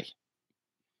guy,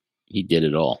 he did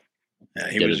it all. Yeah,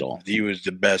 he was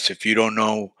the best. If you don't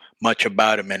know much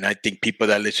about him, and I think people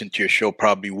that listen to your show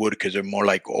probably would, because they're more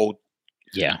like old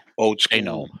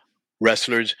school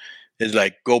wrestlers, is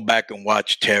like, go back and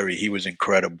watch Terry. He was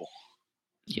incredible.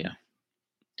 Yeah,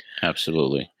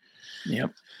 absolutely.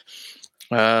 Yep.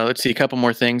 Let's see a couple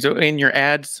more things. In your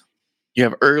ads, you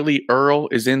have Early Earl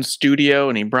is in studio,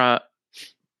 and he brought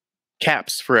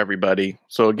caps for everybody.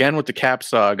 So again, with the cap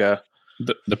saga,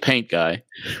 the paint guy,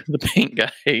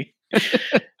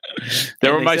 They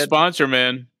were my sponsor,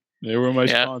 man. They were my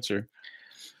sponsor.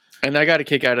 And I got a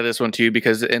kick out of this one too,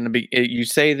 because you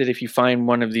say that if you find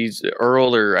one of these,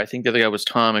 Earl, or I think the other guy was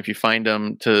Tom, if you find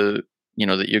them that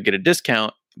you'll get a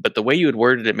discount. But the way you had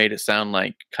worded it made it sound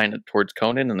like kind of towards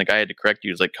Conan, and the guy had to correct you.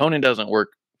 He was like, Conan doesn't work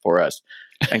for us.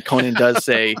 And Conan does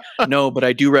say, no, but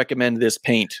I do recommend this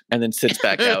paint, and then sits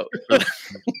back out.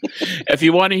 If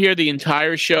you want to hear the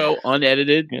entire show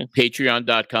unedited,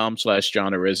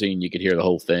 patreon.com/John Arezzi, and you can hear the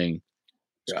whole thing.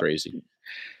 It's crazy.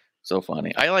 So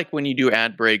funny. I like when you do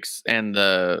ad breaks and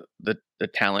the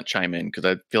talent chime in, because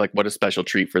I feel like what a special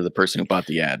treat for the person who bought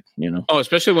the ad, Oh,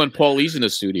 especially when Paulie's in the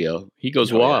studio. He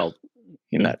goes wild.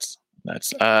 Yeah.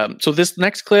 That's so this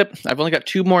next clip, I've only got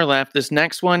 2 more left. This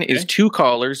next one is 2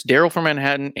 callers, Daryl from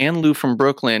Manhattan and Lou from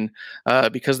Brooklyn,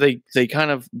 because they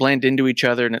kind of blend into each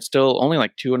other, and it's still only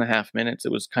like 2.5 minutes.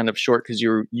 It was kind of short because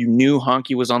you knew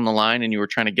Honky was on the line and you were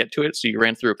trying to get to it, so you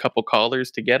ran through a couple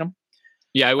callers to get him.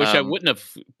 Yeah, I wish I wouldn't have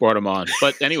brought him on.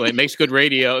 But anyway, it makes good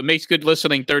radio. It makes good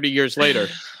listening 30 years later.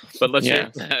 But let's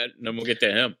hear that, and then we'll get to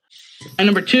him. And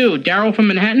number 2, Daryl from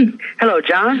Manhattan. Hello,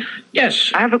 John.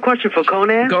 Yes. I have a question for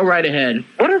Conan. Go right ahead.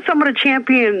 What are some of the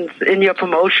champions in your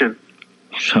promotion?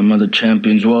 Some of the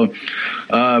champions. Well,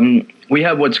 we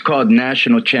have what's called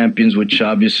national champions, which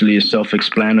obviously is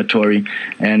self-explanatory.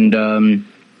 And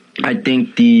I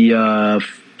think the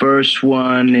first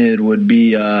one, it would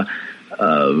be...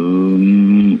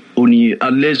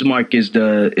 Lismark is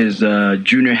the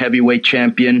junior heavyweight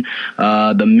champion.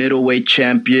 The middleweight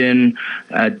champion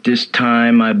at this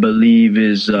time, I believe,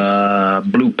 is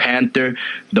Blue Panther.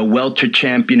 The welter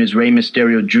champion is Rey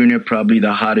Mysterio Jr., probably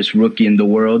the hottest rookie in the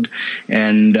world.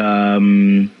 And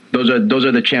those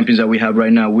are the champions that we have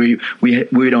right now. We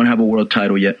don't have a world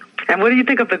title yet. And what do you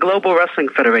think of the Global Wrestling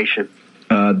Federation?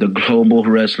 The Global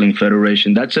Wrestling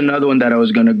Federation. That's another one that I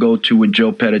was going to go to with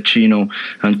Joe Pedicino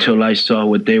until I saw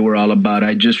what they were all about.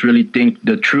 I just really think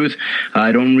the truth.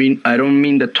 I don't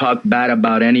mean to talk bad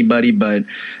about anybody, but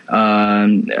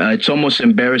it's almost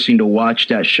embarrassing to watch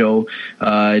that show.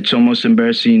 It's almost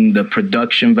embarrassing, the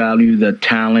production value, the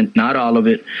talent, not all of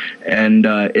it, and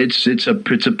it's a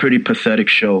pretty pathetic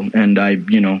show. And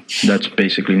that's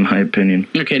basically my opinion.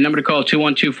 Okay, number to call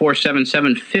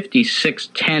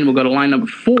 212-477-5610. We'll go to line number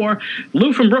 4.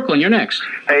 Lou from Brooklyn, you're next.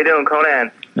 How you doing,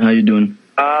 Conan? How you doing?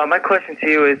 My question to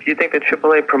you is, do you think the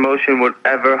AAA promotion would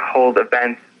ever hold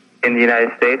events in the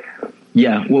United States?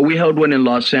 Yeah, well, we held one in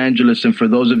Los Angeles, and for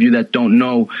those of you that don't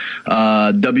know,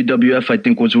 WWF, I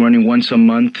think, was running once a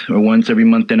month or once every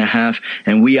month and a half,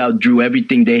 and we outdrew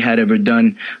everything they had ever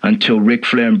done until Ric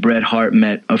Flair and Bret Hart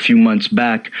met a few months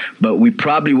back. But we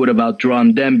probably would have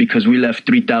outdrawn them because we left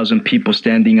 3,000 people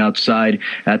standing outside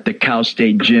at the Cal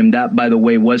State Gym. That, by the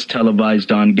way, was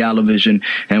televised on Galavision,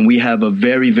 and we have a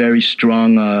very, very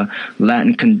strong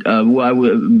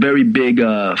very big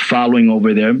following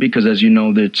over there because, as you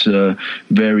know, it's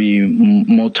very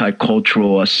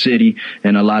multicultural city,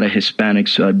 and a lot of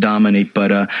Hispanics dominate. But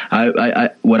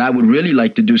what I would really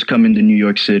like to do is come into New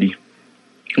York City.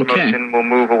 Okay. We'll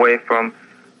move away from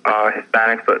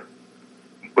Hispanics, but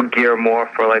we'll gear more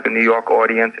for like the New York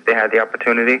audience if they had the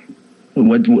opportunity.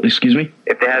 What? Excuse me?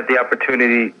 If they had the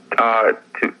opportunity to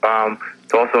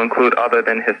also include other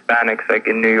than Hispanics, like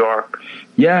in New York.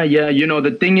 Yeah.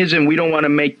 The thing is, and we don't want to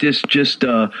make this just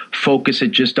focus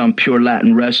it just on pure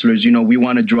Latin wrestlers. We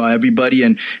want to draw everybody,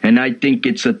 and I think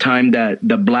it's a time that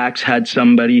the blacks had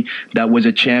somebody that was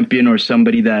a champion or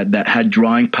somebody that had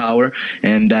drawing power,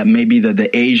 and that maybe the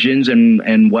Asians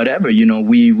and whatever.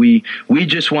 We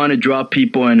just want to draw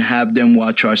people and have them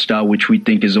watch our style, which we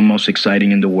think is the most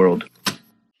exciting in the world.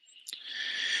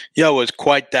 Yeah, I was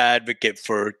quite the advocate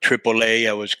for AAA.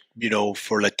 I was,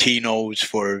 for Latinos,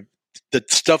 for the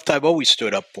stuff that I've always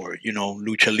stood up for,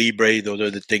 Lucha Libre. Those are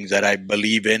the things that I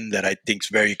believe in, that I think is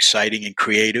very exciting and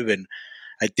creative. And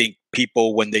I think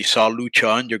people, when they saw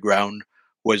Lucha Underground,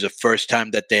 was the first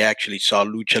time that they actually saw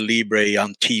Lucha Libre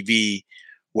on TV,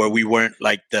 where we weren't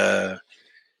like the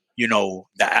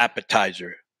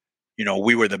appetizer.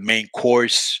 We were the main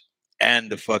course and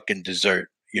the fucking dessert.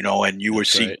 And you were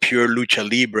seeing pure Lucha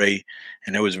Libre,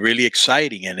 and it was really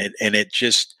exciting. And it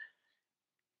just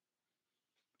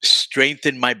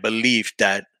strengthened my belief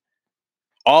that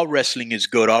all wrestling is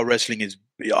good. All wrestling has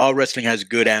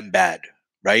good and bad,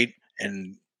 right?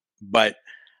 But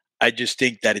I just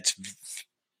think that it's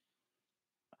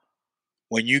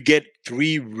when you get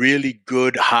 3 really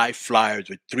good high flyers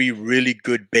with 3 really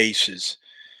good bases,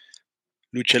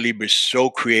 Lucha Libre is so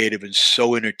creative and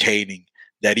so entertaining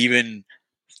that even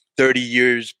 30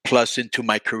 years plus into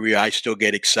my career, I still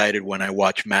get excited when I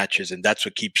watch matches, and that's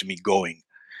what keeps me going,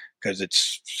 because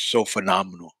it's so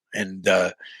phenomenal and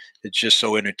it's just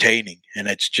so entertaining. And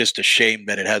it's just a shame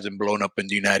that it hasn't blown up in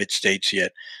the United States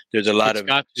yet. There's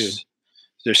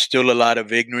still a lot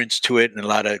of ignorance to it and a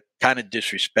lot of kind of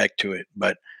disrespect to it,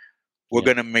 but we're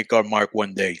going to make our mark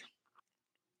one day.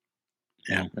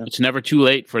 Yeah, it's never too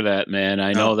late for that, man.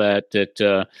 I know that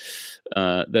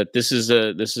this is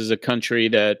a country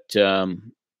that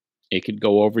it could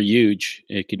go over huge.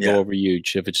 It could go over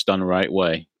huge if it's done the right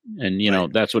way.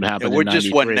 And, that's what happened. Yeah, we're in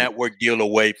just one 93. network deal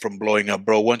away from blowing up,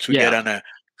 bro. Once we get on a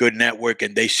good network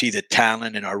and they see the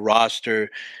talent in our roster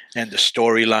and the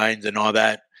storylines and all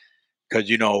that,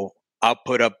 because, I'll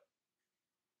put up,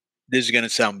 this is going to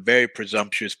sound very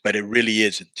presumptuous, but it really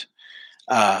isn't.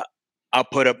 I'll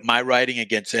put up my writing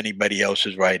against anybody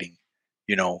else's writing,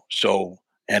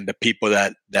 and the people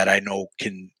that I know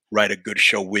can write a good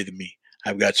show with me.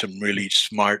 I've got some really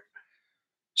smart,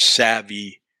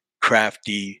 savvy,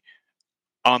 crafty,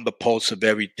 on the pulse of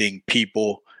everything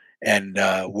people, and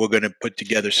we're going to put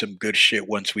together some good shit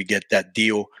once we get that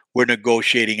deal. We're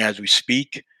negotiating as we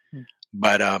speak,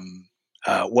 but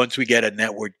once we get a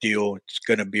network deal, it's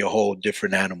going to be a whole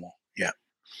different animal.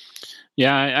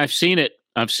 Yeah, I've seen it.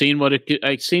 I've seen what it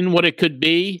could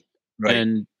be, right.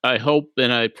 And I hope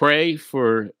and I pray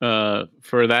for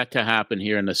that to happen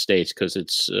here in the States, because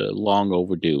it's long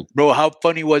overdue. Bro, how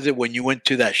funny was it when you went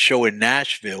to that show in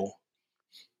Nashville?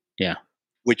 Yeah,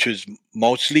 which was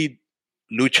mostly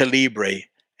lucha libre,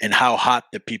 and how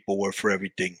hot the people were for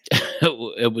everything.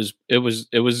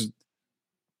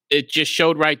 It just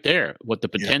showed right there what the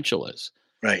potential is.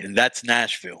 Right, and that's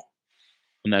Nashville.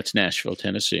 And that's Nashville,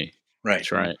 Tennessee. Right.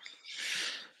 That's right.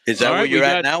 Is that where you're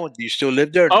at now? Do you still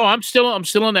live there? Oh, I'm still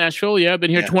in Nashville. Yeah, I've been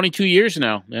here 22 years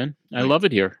now, man. I love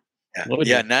it here.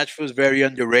 Yeah, Nashville's very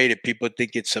underrated. People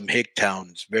think it's some hick town.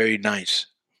 It's very nice.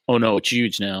 Oh no, it's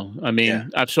huge now. I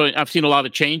mean, I've seen a lot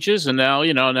of changes, and now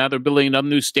now they're building another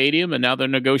new stadium, and now they're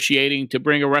negotiating to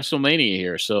bring a WrestleMania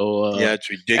here. So it's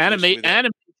ridiculous. And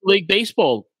a League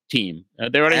Baseball team.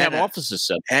 They already have offices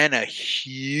set, and a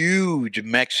huge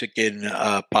Mexican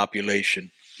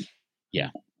population. Yeah.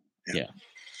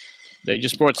 They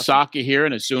just brought soccer here,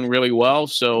 and it's doing really well.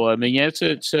 So I mean, it's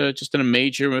just in a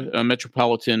major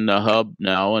metropolitan hub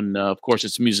now, and of course,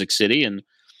 it's Music City, and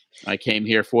I came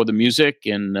here for the music,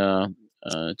 and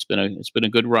it's been a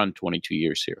good run. 22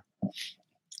 years here.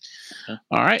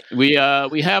 All right, we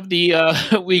have we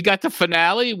got the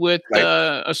finale with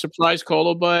a surprise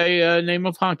call by name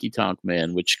of Honky Tonk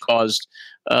Man, which caused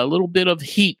a little bit of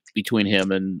heat between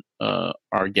him and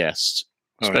our guests,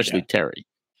 especially Terry.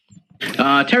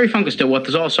 Terry Funk is still with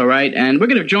us also, right? And we're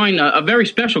going to join a very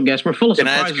special guest. We're full of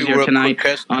surprises here tonight.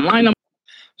 On line number.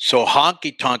 So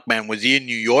Honky Tonk Man, was he in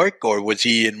New York, or was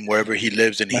he in wherever he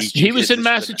lives? And he was in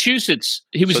Massachusetts.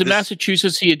 He was in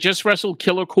Massachusetts. He had just wrestled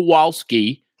Killer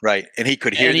Kowalski. Right, and he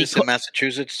could hear this in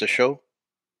Massachusetts, the show.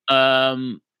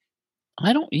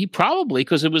 He probably,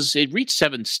 because it reached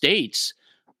 7 states.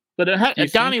 But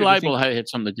Donnie Leibel had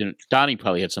something to do. Donnie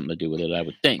probably had something to do with it, I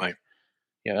would think. Right.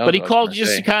 Yeah, but he called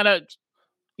just to kind of,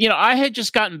 I had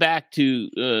just gotten back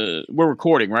to. We're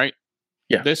recording, right?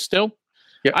 Yeah. This still.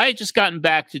 Yeah. I had just gotten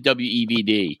back to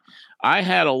WEVD. I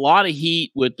had a lot of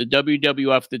heat with the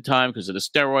WWF at the time because of the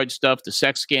steroid stuff, the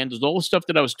sex scandals, all the stuff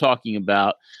that I was talking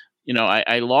about.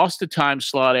 I lost the time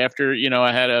slot after,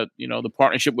 I had the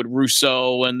partnership with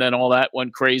Russo, and then all that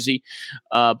went crazy.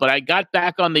 But I got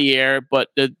back on the air, but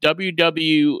the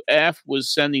WWF was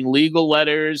sending legal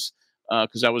letters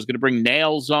because I was going to bring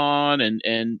Nails on.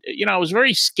 And I was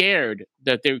very scared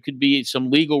that there could be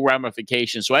some legal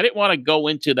ramifications. So I didn't want to go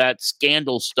into that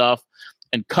scandal stuff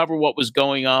and cover what was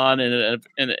going on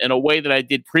in a way that I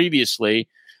did previously.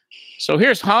 So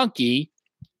here's Honky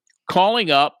calling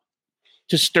up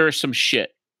to stir some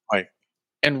shit. Right.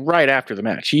 And right after the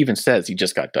match, he even says he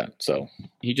just got done. So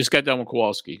he just got done with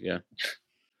Kowalski. Yeah.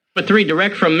 Number 3,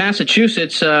 direct from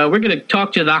Massachusetts. We're going to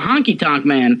talk to the Honky Tonk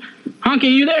Man. Honky,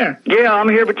 you there? Yeah, I'm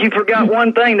here, but you forgot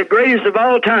one thing, the greatest of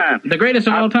all time. The greatest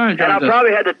of all time, and I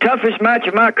probably had the toughest match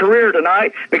of my career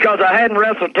tonight because I hadn't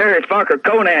wrestled Terry Funk or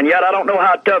Conan yet. I don't know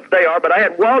how tough they are, but I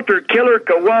had Walter Killer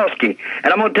Kowalski.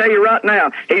 And I'm going to tell you right now,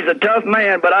 he's a tough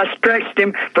man, but I stretched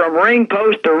him from ring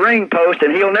post to ring post,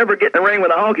 and he'll never get in the ring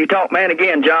with a Honky Tonk Man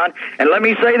again, John. And let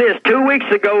me say this, 2 weeks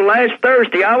ago, last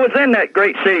Thursday, I was in that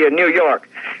great city of New York.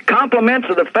 Compliments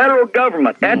of the federal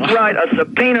government. That's right, a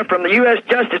subpoena from the U.S.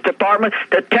 Justice Department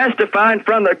to testify in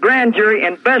front of the grand jury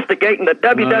investigating the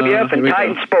WWF and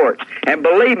Titan Sports. And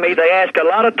believe me, they asked a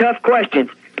lot of tough questions,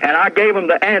 and I gave them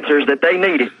the answers that they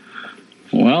needed.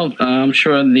 Well, I'm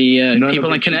sure the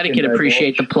people in Connecticut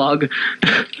appreciate the plug.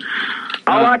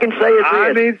 All I can say is this.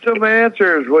 I need some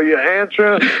answers. Will you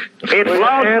answer them?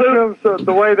 Answer them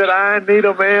the way that I need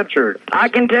them answered. I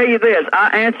can tell you this. I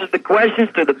answered the questions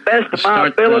to the best of my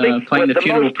ability with the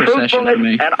most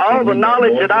truthfulness and all the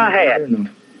knowledge that I had.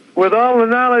 With all the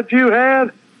knowledge you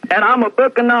had? And I'm a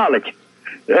book of knowledge.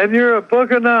 And you're a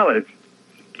book of knowledge.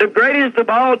 The greatest of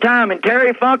all time. And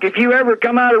Terry Funk, if you ever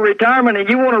come out of retirement and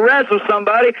you want to wrestle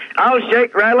somebody, I'll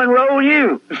shake, rattle, and roll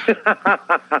you.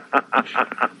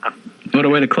 What a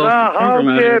way to close the program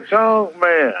out here. Honky Tonk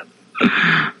Man.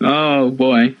 Oh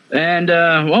boy! And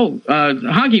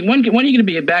Honky, when are you going to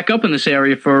be back up in this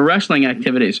area for wrestling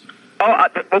activities? I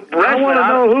want to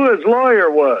know who his lawyer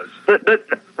was. The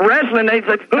wrestling,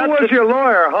 who was your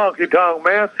lawyer, Honky Tonk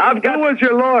Man? Who was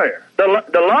your lawyer? The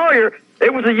lawyer.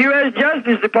 It was the U.S.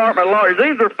 Justice Department lawyers.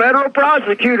 These are federal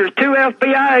prosecutors, 2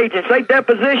 FBI agents. They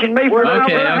depositioned me for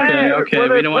Okay.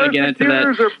 We don't want to get into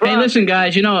that. Hey, listen,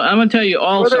 guys. I'm going to tell you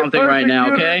all something right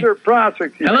now, okay?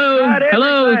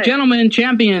 Hello, gentlemen,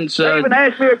 champions, they even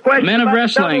asked me a question men of about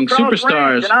wrestling,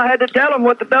 superstars. Ranch, and I had to tell them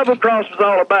what the double cross was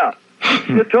all about.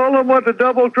 You told them what the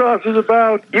double cross is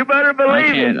about? You better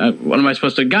believe it. What am I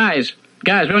supposed to...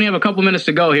 Guys, we only have a couple minutes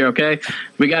to go here, okay?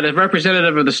 We got a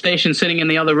representative of the station sitting in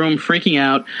the other room freaking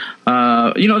out.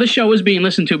 This show is being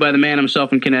listened to by the man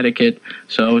himself in Connecticut.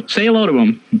 So say hello to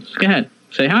him. Go ahead.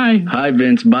 Say hi. Hi,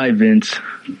 Vince. Bye, Vince.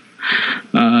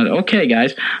 Okay,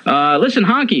 guys. Listen,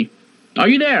 Honky, are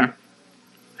you there?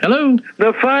 Hello?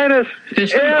 The finest,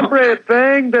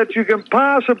 everything that you can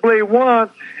possibly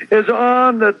want is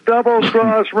on the Double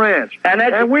Cross Ranch.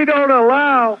 And we don't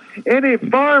allow any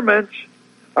varmints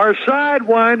or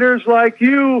sidewinders like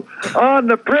you on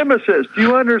the premises. Do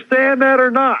you understand that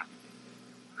or not?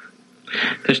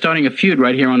 They're starting a feud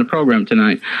right here on the program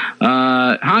tonight.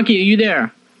 Honky, are you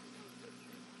there?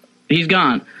 He's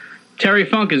gone. Terry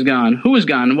Funk is gone. Who is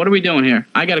gone? What are we doing here?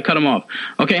 I got to cut him off.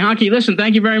 Okay, Honky, listen,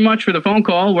 thank you very much for the phone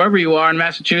call, wherever you are in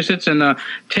Massachusetts. And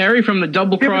Terry from the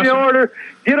Double Cross... Give me the order.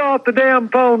 Get off the damn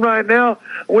phone right now.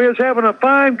 We was having a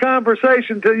fine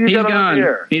conversation till you got on the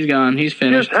air. He's gone. He's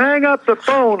finished. Just hang up the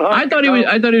phone. Honky. I thought he was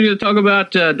going to talk about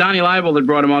Donnie Leibel that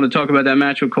brought him on to talk about that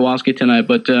match with Kowalski tonight,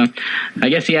 but I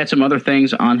guess he had some other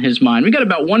things on his mind. We got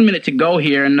about 1 minute to go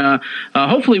here, and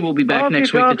hopefully we'll be back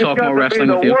next week to talk more wrestling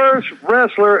with you. The worst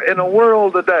wrestler in the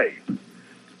world today.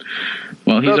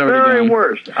 Well, he's the very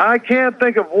worst. I can't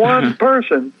think of one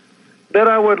person that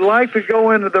I would like to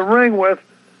go into the ring with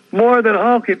more than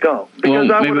Honky Tonk,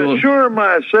 because I would assure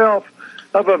myself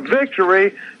of a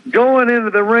victory going into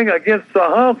the ring against the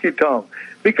Honky Tonk,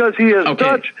 because he is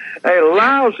such a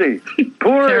lousy,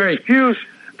 poor excuse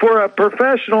for a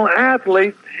professional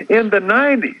athlete in the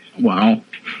 90s. Wow.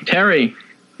 Terry.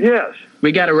 Yes.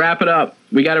 We got to wrap it up.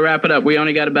 We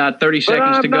only got about 30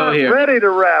 seconds to go here. I'm not ready to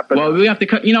wrap it up. Well, we have to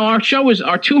cut. Our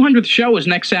 200th show is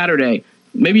next Saturday.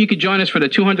 Maybe you could join us for the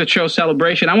 200th show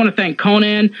celebration. I want to thank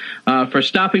Conan for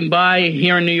stopping by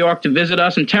here in New York to visit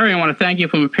us. And Terry, I want to thank you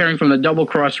for appearing from the Double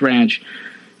Cross Ranch.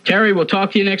 Terry, we'll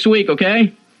talk to you next week,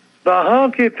 okay? The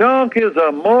Honky Tonk is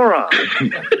a moron.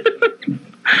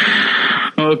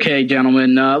 Okay,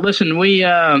 gentlemen. Listen, we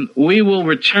will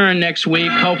return next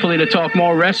week, hopefully to talk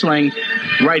more wrestling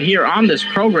right here on this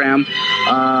program.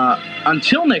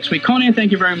 Until next week, Conan,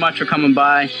 thank you very much for coming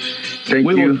by.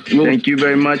 Thank you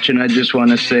very much, and I just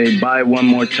want to say bye one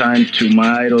more time to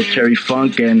my idol Terry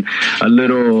Funk, and a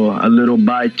little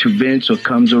bye to Vince. What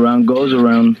comes around goes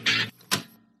around.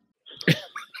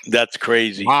 That's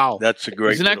crazy. Wow, that's a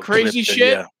great. Isn't that crazy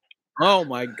shit? Yeah. Oh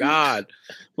my God!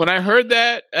 When I heard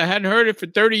that, I hadn't heard it for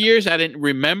 30 years. I didn't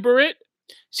remember it.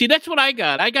 See, that's what I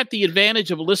got. I got the advantage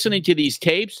of listening to these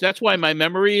tapes. That's why my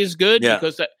memory is good,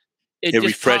 because it just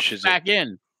refreshes back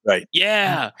in. Right.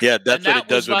 Yeah. Yeah, that's what it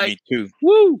does with me too.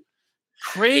 Woo!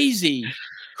 Crazy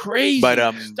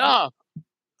stuff.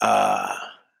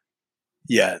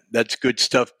 Yeah, that's good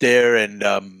stuff there, and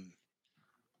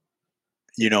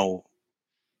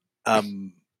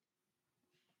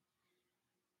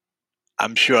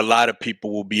I'm sure a lot of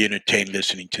people will be entertained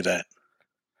listening to that.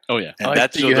 Oh yeah, and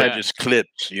that's just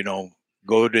clips.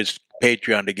 Go to his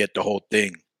Patreon to get the whole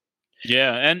thing.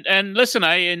 Yeah, and listen,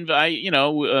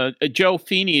 Joe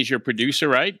Feeney is your producer,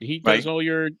 right? He does all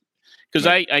your, because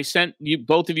I sent you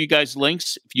both of you guys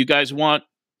links. If you guys want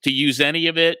to use any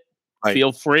of it,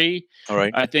 feel free. All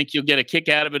right. I think you'll get a kick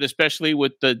out of it, especially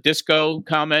with the Disco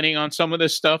commenting on some of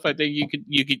this stuff. I think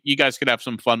you guys could have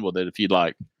some fun with it if you'd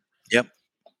like. Yep.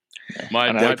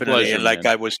 My pleasure. And like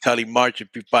I was telling March, if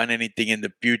you find anything in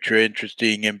the future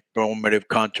interesting, informative,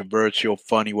 controversial,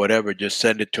 funny, whatever, just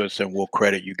send it to us and we'll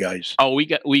credit you guys. Oh, we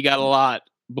got a lot.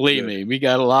 Believe me, we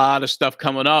got a lot of stuff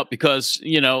coming up because,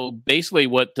 basically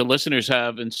what the listeners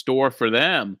have in store for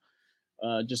them,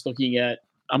 just looking at,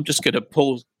 I'm just going to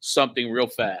pull something real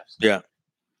fast. Yeah.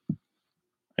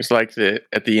 It's like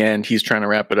at the end, he's trying to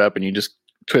wrap it up and you just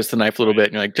twist the knife a little bit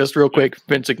and you're like, just real quick,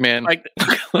 Vince McMahon.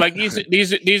 Like these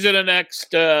are the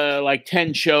next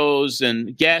 10 shows,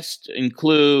 and guests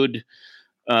include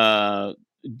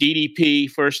DDP,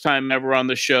 first time ever on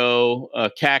the show,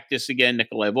 Cactus again,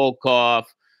 Nikolai Volkov,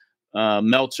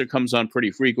 Meltzer comes on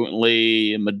pretty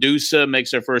frequently. Medusa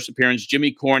makes her first appearance.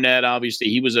 Jimmy Cornette, obviously,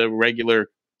 he was a regular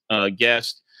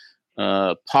guest.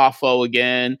 Poffo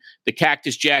again. The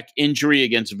Cactus Jack injury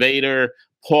against Vader.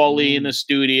 Paulie in the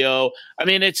studio. I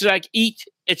mean, it's like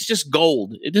it's just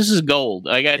gold. This is gold.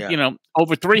 I got,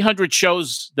 over 300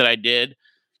 shows that I did.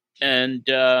 And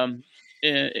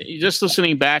just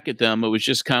listening back at them, it was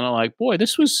just kind of like, boy,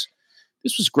 this was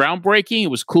groundbreaking. It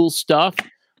was cool stuff.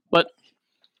 But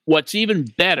what's even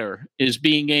better is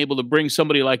being able to bring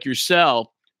somebody like yourself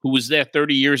who was there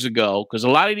 30 years ago, because a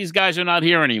lot of these guys are not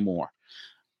here anymore,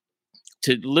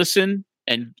 to listen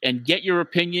and get your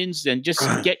opinions and just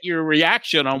get your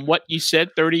reaction on what you said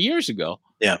 30 years ago.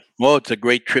 Yeah. Well, it's a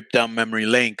great trip down memory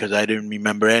lane because I didn't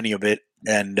remember any of it.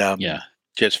 And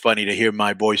just funny to hear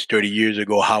my voice 30 years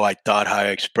ago, how I thought, how I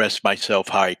expressed myself,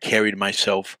 how I carried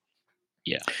myself.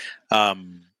 Yeah. I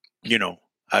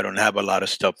don't have a lot of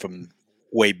stuff from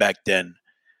way back then.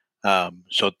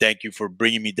 So thank you for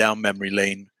bringing me down memory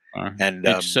lane. And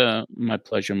it's my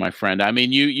pleasure, my friend. I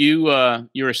mean, you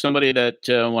were somebody that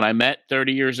when I met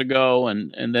 30 years ago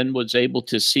and then was able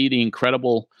to see the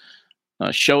incredible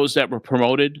shows that were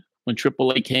promoted when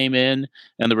AAA came in,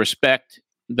 and the respect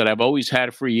that I've always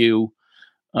had for you,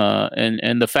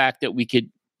 and the fact that we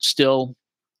could still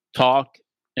talk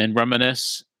and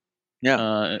reminisce.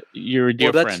 Yeah. You're a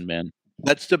dear friend, man.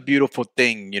 That's the beautiful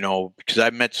thing, because I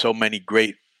met so many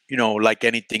great, like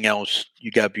anything else,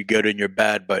 you got to be good and you're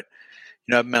bad. But,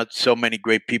 I've met so many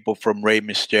great people, from Rey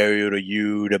Mysterio to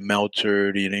you to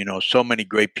Meltzer, to, so many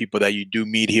great people that you do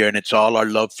meet here. And it's all our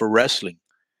love for wrestling.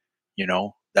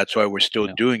 That's why we're still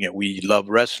doing it. We love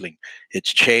wrestling.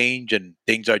 It's changed and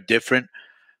things are different,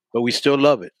 but we still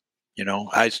love it.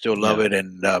 I still love it.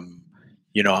 And,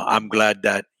 I'm glad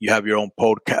that you have your own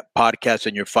podcast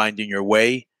and you're finding your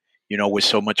way, with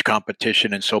so much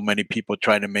competition and so many people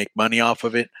trying to make money off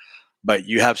of it. But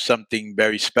you have something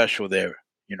very special there,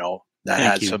 that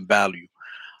has some value.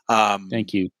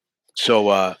 Thank you. So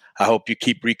I hope you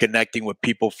keep reconnecting with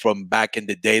people from back in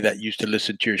the day that used to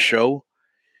listen to your show,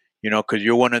 because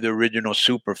you're one of the original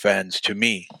super fans to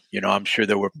me. I'm sure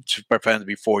there were super fans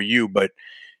before you, but,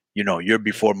 you're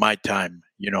before my time,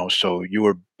 so you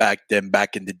were back in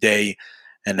the day.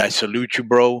 And I salute you,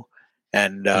 bro.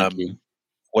 And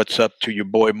what's up to your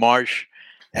boy Marsh?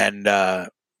 And,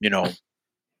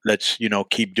 let's,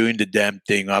 keep doing the damn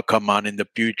thing. I'll come on in the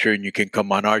future and you can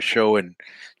come on our show and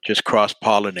just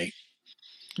cross-pollinate.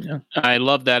 Yeah, I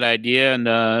love that idea. And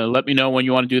let me know when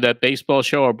you want to do that baseball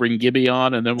show. I'll bring Gibby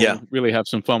on, and then we'll really have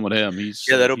some fun with him.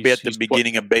 That'll be at the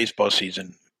beginning of baseball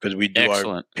season because we do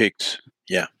our picks.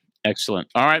 Yeah. Excellent.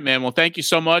 All right, man. Well, thank you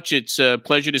so much. It's a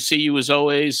pleasure to see you as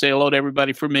always. Say hello to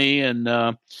everybody for me, and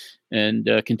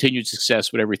continued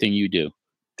success with everything you do.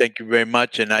 Thank you very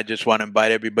much. And I just want to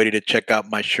invite everybody to check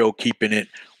out my show, Keeping It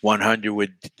 100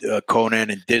 with Conan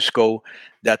and Disco.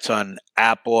 That's on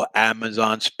Apple,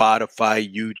 Amazon,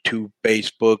 Spotify, YouTube,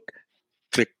 Facebook.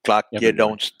 Click, clock, you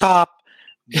don't stop.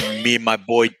 Me and my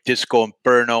boy Disco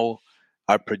Inferno,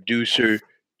 our producer,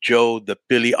 Joe, the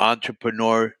Philly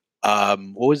entrepreneur.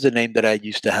 What was the name that I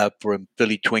used to have for him?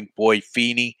 Philly Twink Boy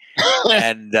Feeney.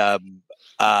 And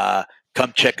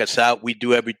come check us out. We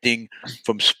do everything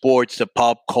from sports to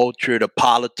pop culture to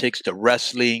politics to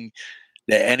wrestling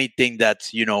to anything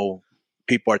that's,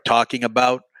 people are talking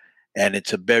about. And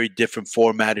it's a very different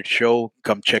formatted show.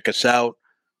 Come check us out.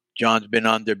 John's been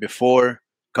on there before a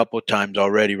couple of times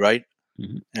already, right?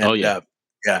 Mm-hmm. And,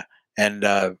 yeah. And,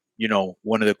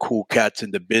 one of the cool cats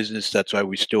in the business. That's why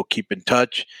we still keep in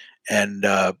touch. And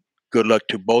good luck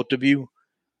to both of you.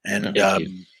 And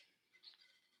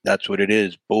that's what it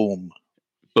is. Boom.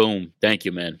 Boom. Thank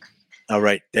you, man. All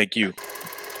right. Thank you.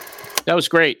 That was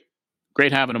great.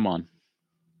 Great having him on.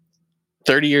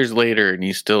 30 years later, and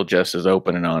he's still just as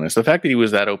open and honest. The fact that he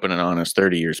was that open and honest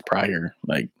 30 years prior,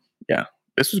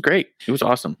 this was great. It was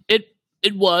awesome. It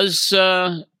was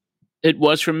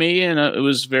for me, and it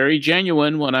was very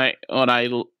genuine when I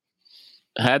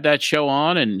had that show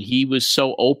on, and he was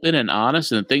so open and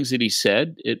honest, and the things that he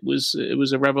said, it was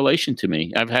a revelation to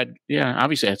me. I've had,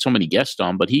 obviously I had so many guests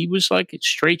on, but he was like a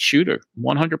straight shooter,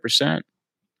 100%.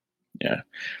 Yeah.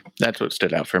 That's what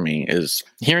stood out for me is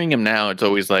hearing him now. It's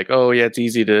always like, oh yeah, it's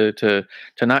easy to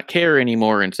not care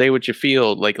anymore and say what you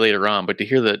feel like later on. But to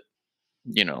hear that,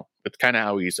 it's kind of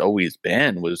how he's always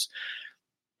been was,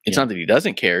 it's not that he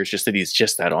doesn't care. It's just that he's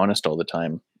just that honest all the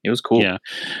time. It was cool. Yeah.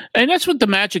 And that's what the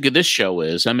magic of this show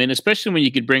is. I mean, especially when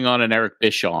you could bring on an Eric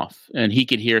Bischoff and he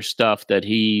could hear stuff that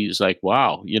he's like,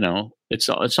 wow, it's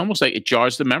almost like it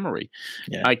jars the memory.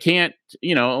 Yeah. I can't,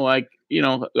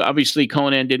 obviously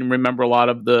Conan didn't remember a lot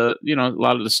of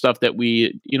the stuff that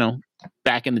we,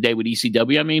 back in the day with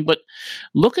ECW. I mean, but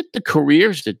look at the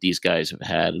careers that these guys have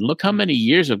had, and look how many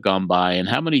years have gone by, and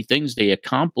how many things they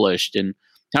accomplished, and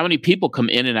how many people come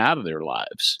in and out of their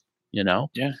lives. Yeah.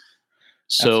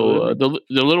 So the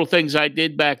little things I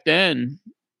did back then,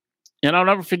 and I'll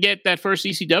never forget that first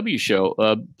ECW show,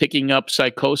 picking up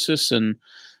Psychosis and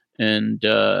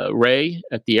Ray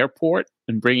at the airport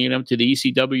and bringing them to the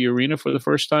ECW arena for the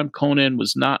first time. Conan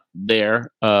was not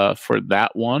there for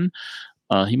that one.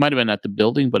 He might have been at the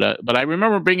building, but I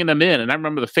remember bringing them in, and I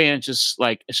remember the fans just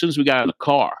like, as soon as we got out of the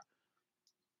car,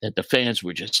 that the fans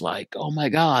were just like, "Oh my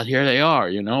God, here they are!"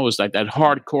 It was like that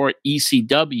hardcore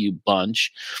ECW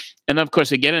bunch, and of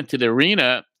course they get into the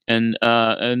arena, and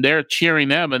they're cheering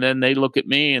them, and then they look at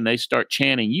me and they start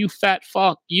chanting, "You fat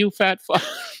fuck, you fat fuck!"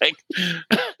 Like,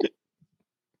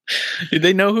 did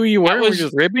they know who you were? Were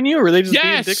just ribbing you, or were they just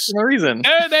being dicks for no reason?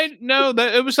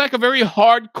 It was like a very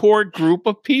hardcore group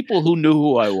of people who knew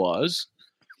who I was.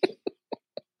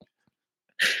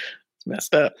 It's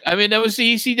messed up. I mean, that was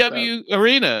the ECW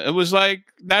arena. It was like,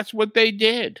 that's what they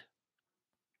did.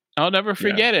 I'll never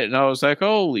forget it. And I was like,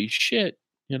 holy shit,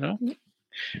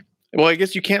 Well, I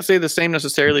guess you can't say the same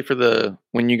necessarily for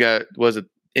when you got, was it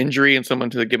injury and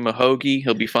someone to give him a hoagie,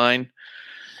 he'll be fine.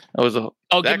 Give him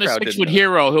a 6-foot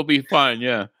hero, he'll be fine.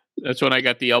 Yeah. That's when I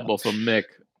got the elbow from Mick.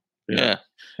 Yeah.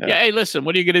 Hey, listen,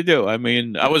 what are you going to do? I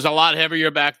mean, I was a lot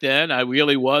heavier back then. I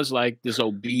really was like this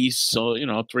obese,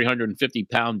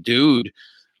 350-pound dude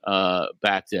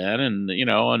back then. And,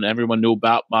 and everyone knew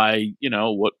about my,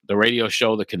 what the radio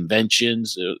show, the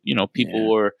conventions,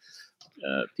 people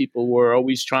were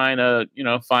always trying to,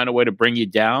 find a way to bring you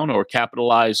down or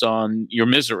capitalize on your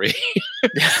misery.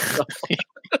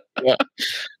 Yeah,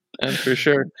 that's for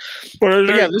sure. But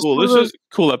this is a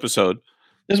cool episode.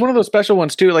 It's one of those special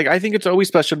ones too. Like, I think it's always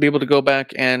special to be able to go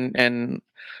back and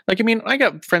like, I mean, I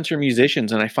got friends who are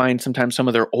musicians, and I find sometimes some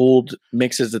of their old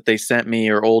mixes that they sent me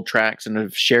or old tracks, and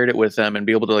have shared it with them and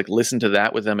be able to like listen to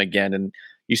that with them again. And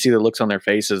you see the looks on their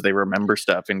faces. They remember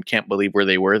stuff and can't believe where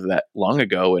they were that long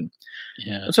ago. And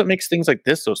that's what makes things like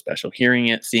this so special. Hearing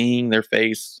it, seeing their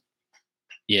face.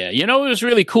 Yeah. It was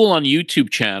really cool on the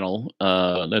YouTube channel.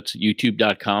 That's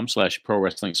youtube.com/Pro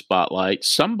Wrestling Spotlight.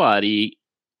 Somebody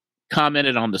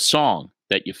commented on the song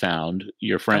that you found,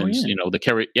 your friends, the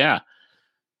carry. Yeah.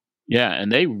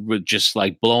 And they were just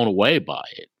like blown away by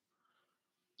it.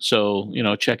 So,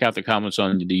 check out the comments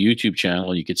on the YouTube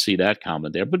channel. You could see that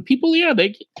comment there. But people,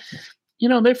 they're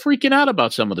freaking out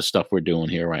about some of the stuff we're doing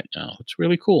here right now. It's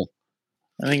really cool.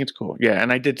 I think it's cool. Yeah.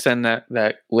 And I did send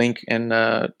that link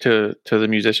to the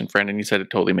musician friend, and he said it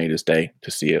totally made his day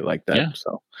to see it like that. Yeah.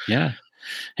 So, yeah.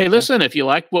 Hey, listen, if you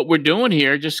like what we're doing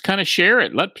here, just kind of share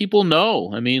it. Let people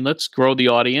know. I mean, let's grow the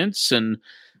audience. And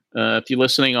if you're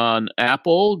listening on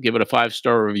Apple, give it a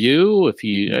 5-star review.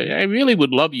 I really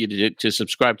would love you to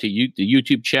subscribe to the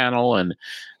YouTube channel and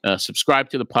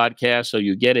subscribe to the podcast so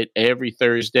you get it every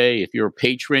Thursday. If you're a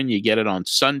patron, you get it on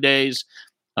Sundays.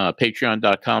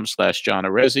 Patreon.com/John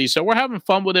Arezzi. So we're having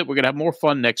fun with it. We're going to have more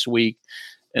fun next week.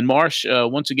 And Marsh,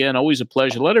 once again, always a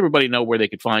pleasure. Let everybody know where they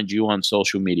could find you on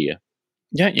social media.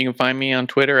 Yeah, you can find me on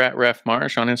Twitter at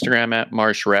RefMarsh, on Instagram at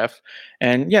MarshRef.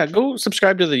 And yeah, go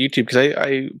subscribe to the YouTube, because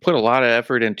I put a lot of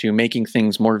effort into making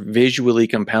things more visually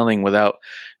compelling without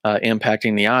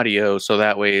impacting the audio. So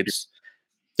that way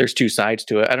there's two sides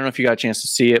to it. I don't know if you got a chance to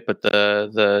see it, but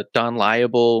the Don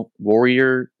Liable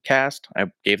Warrior cast, I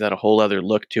gave that a whole other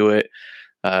look to it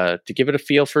to give it a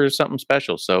feel for something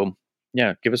special. So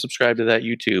yeah, give a subscribe to that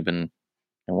YouTube and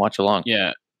watch along.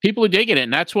 Yeah. People are digging it.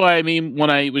 And that's why, I mean, when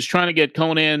I was trying to get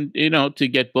Conan, to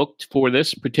get booked for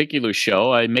this particular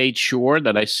show, I made sure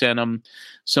that I sent him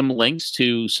some links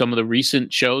to some of the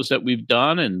recent shows that we've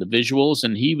done and the visuals.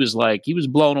 And he was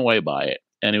blown away by it.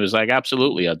 And he was like,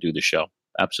 absolutely, I'll do the show.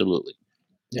 Absolutely.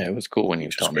 Yeah, it was cool when he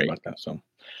was telling me about that. So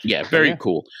yeah, very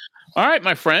cool. All right,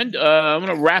 my friend, I'm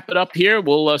going to wrap it up here.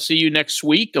 We'll see you next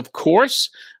week, of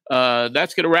course.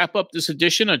 That's going to wrap up this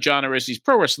edition of John Arezzi's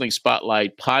Pro Wrestling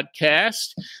Spotlight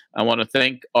podcast. I want to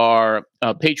thank our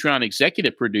Patreon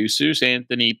executive producers,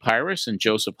 Anthony Pyrus and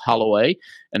Joseph Holloway,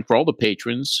 and for all the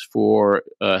patrons for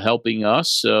helping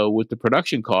us with the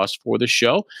production costs for the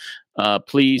show.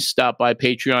 Please stop by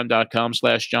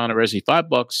patreon.com/John Arezzi.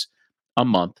 $5 a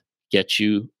month gets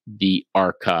you the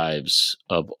archives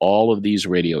of all of these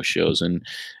radio shows. And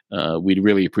we'd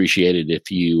really appreciate it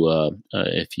if you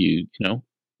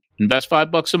invest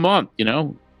 $5 a month,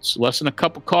 It's less than a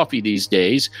cup of coffee these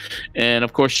days. And,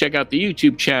 of course, check out the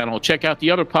YouTube channel. Check out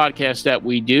the other podcast that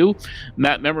we do,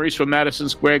 Memories from Madison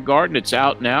Square Garden. It's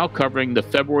out now, covering the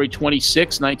February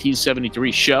 26,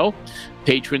 1973 show.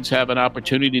 Patrons have an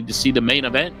opportunity to see the main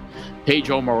event,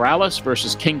 Pedro Morales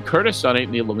versus King Curtis on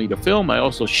 8mm film. I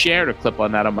also shared a clip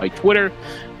on that on my Twitter,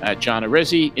 at John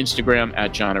Arezzi, Instagram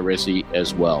at John Arezzi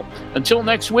as well. Until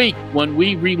next week, when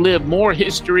we relive more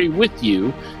history with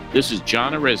you, this is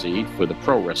John Arezzi for the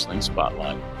Pro Wrestling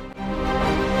Spotlight.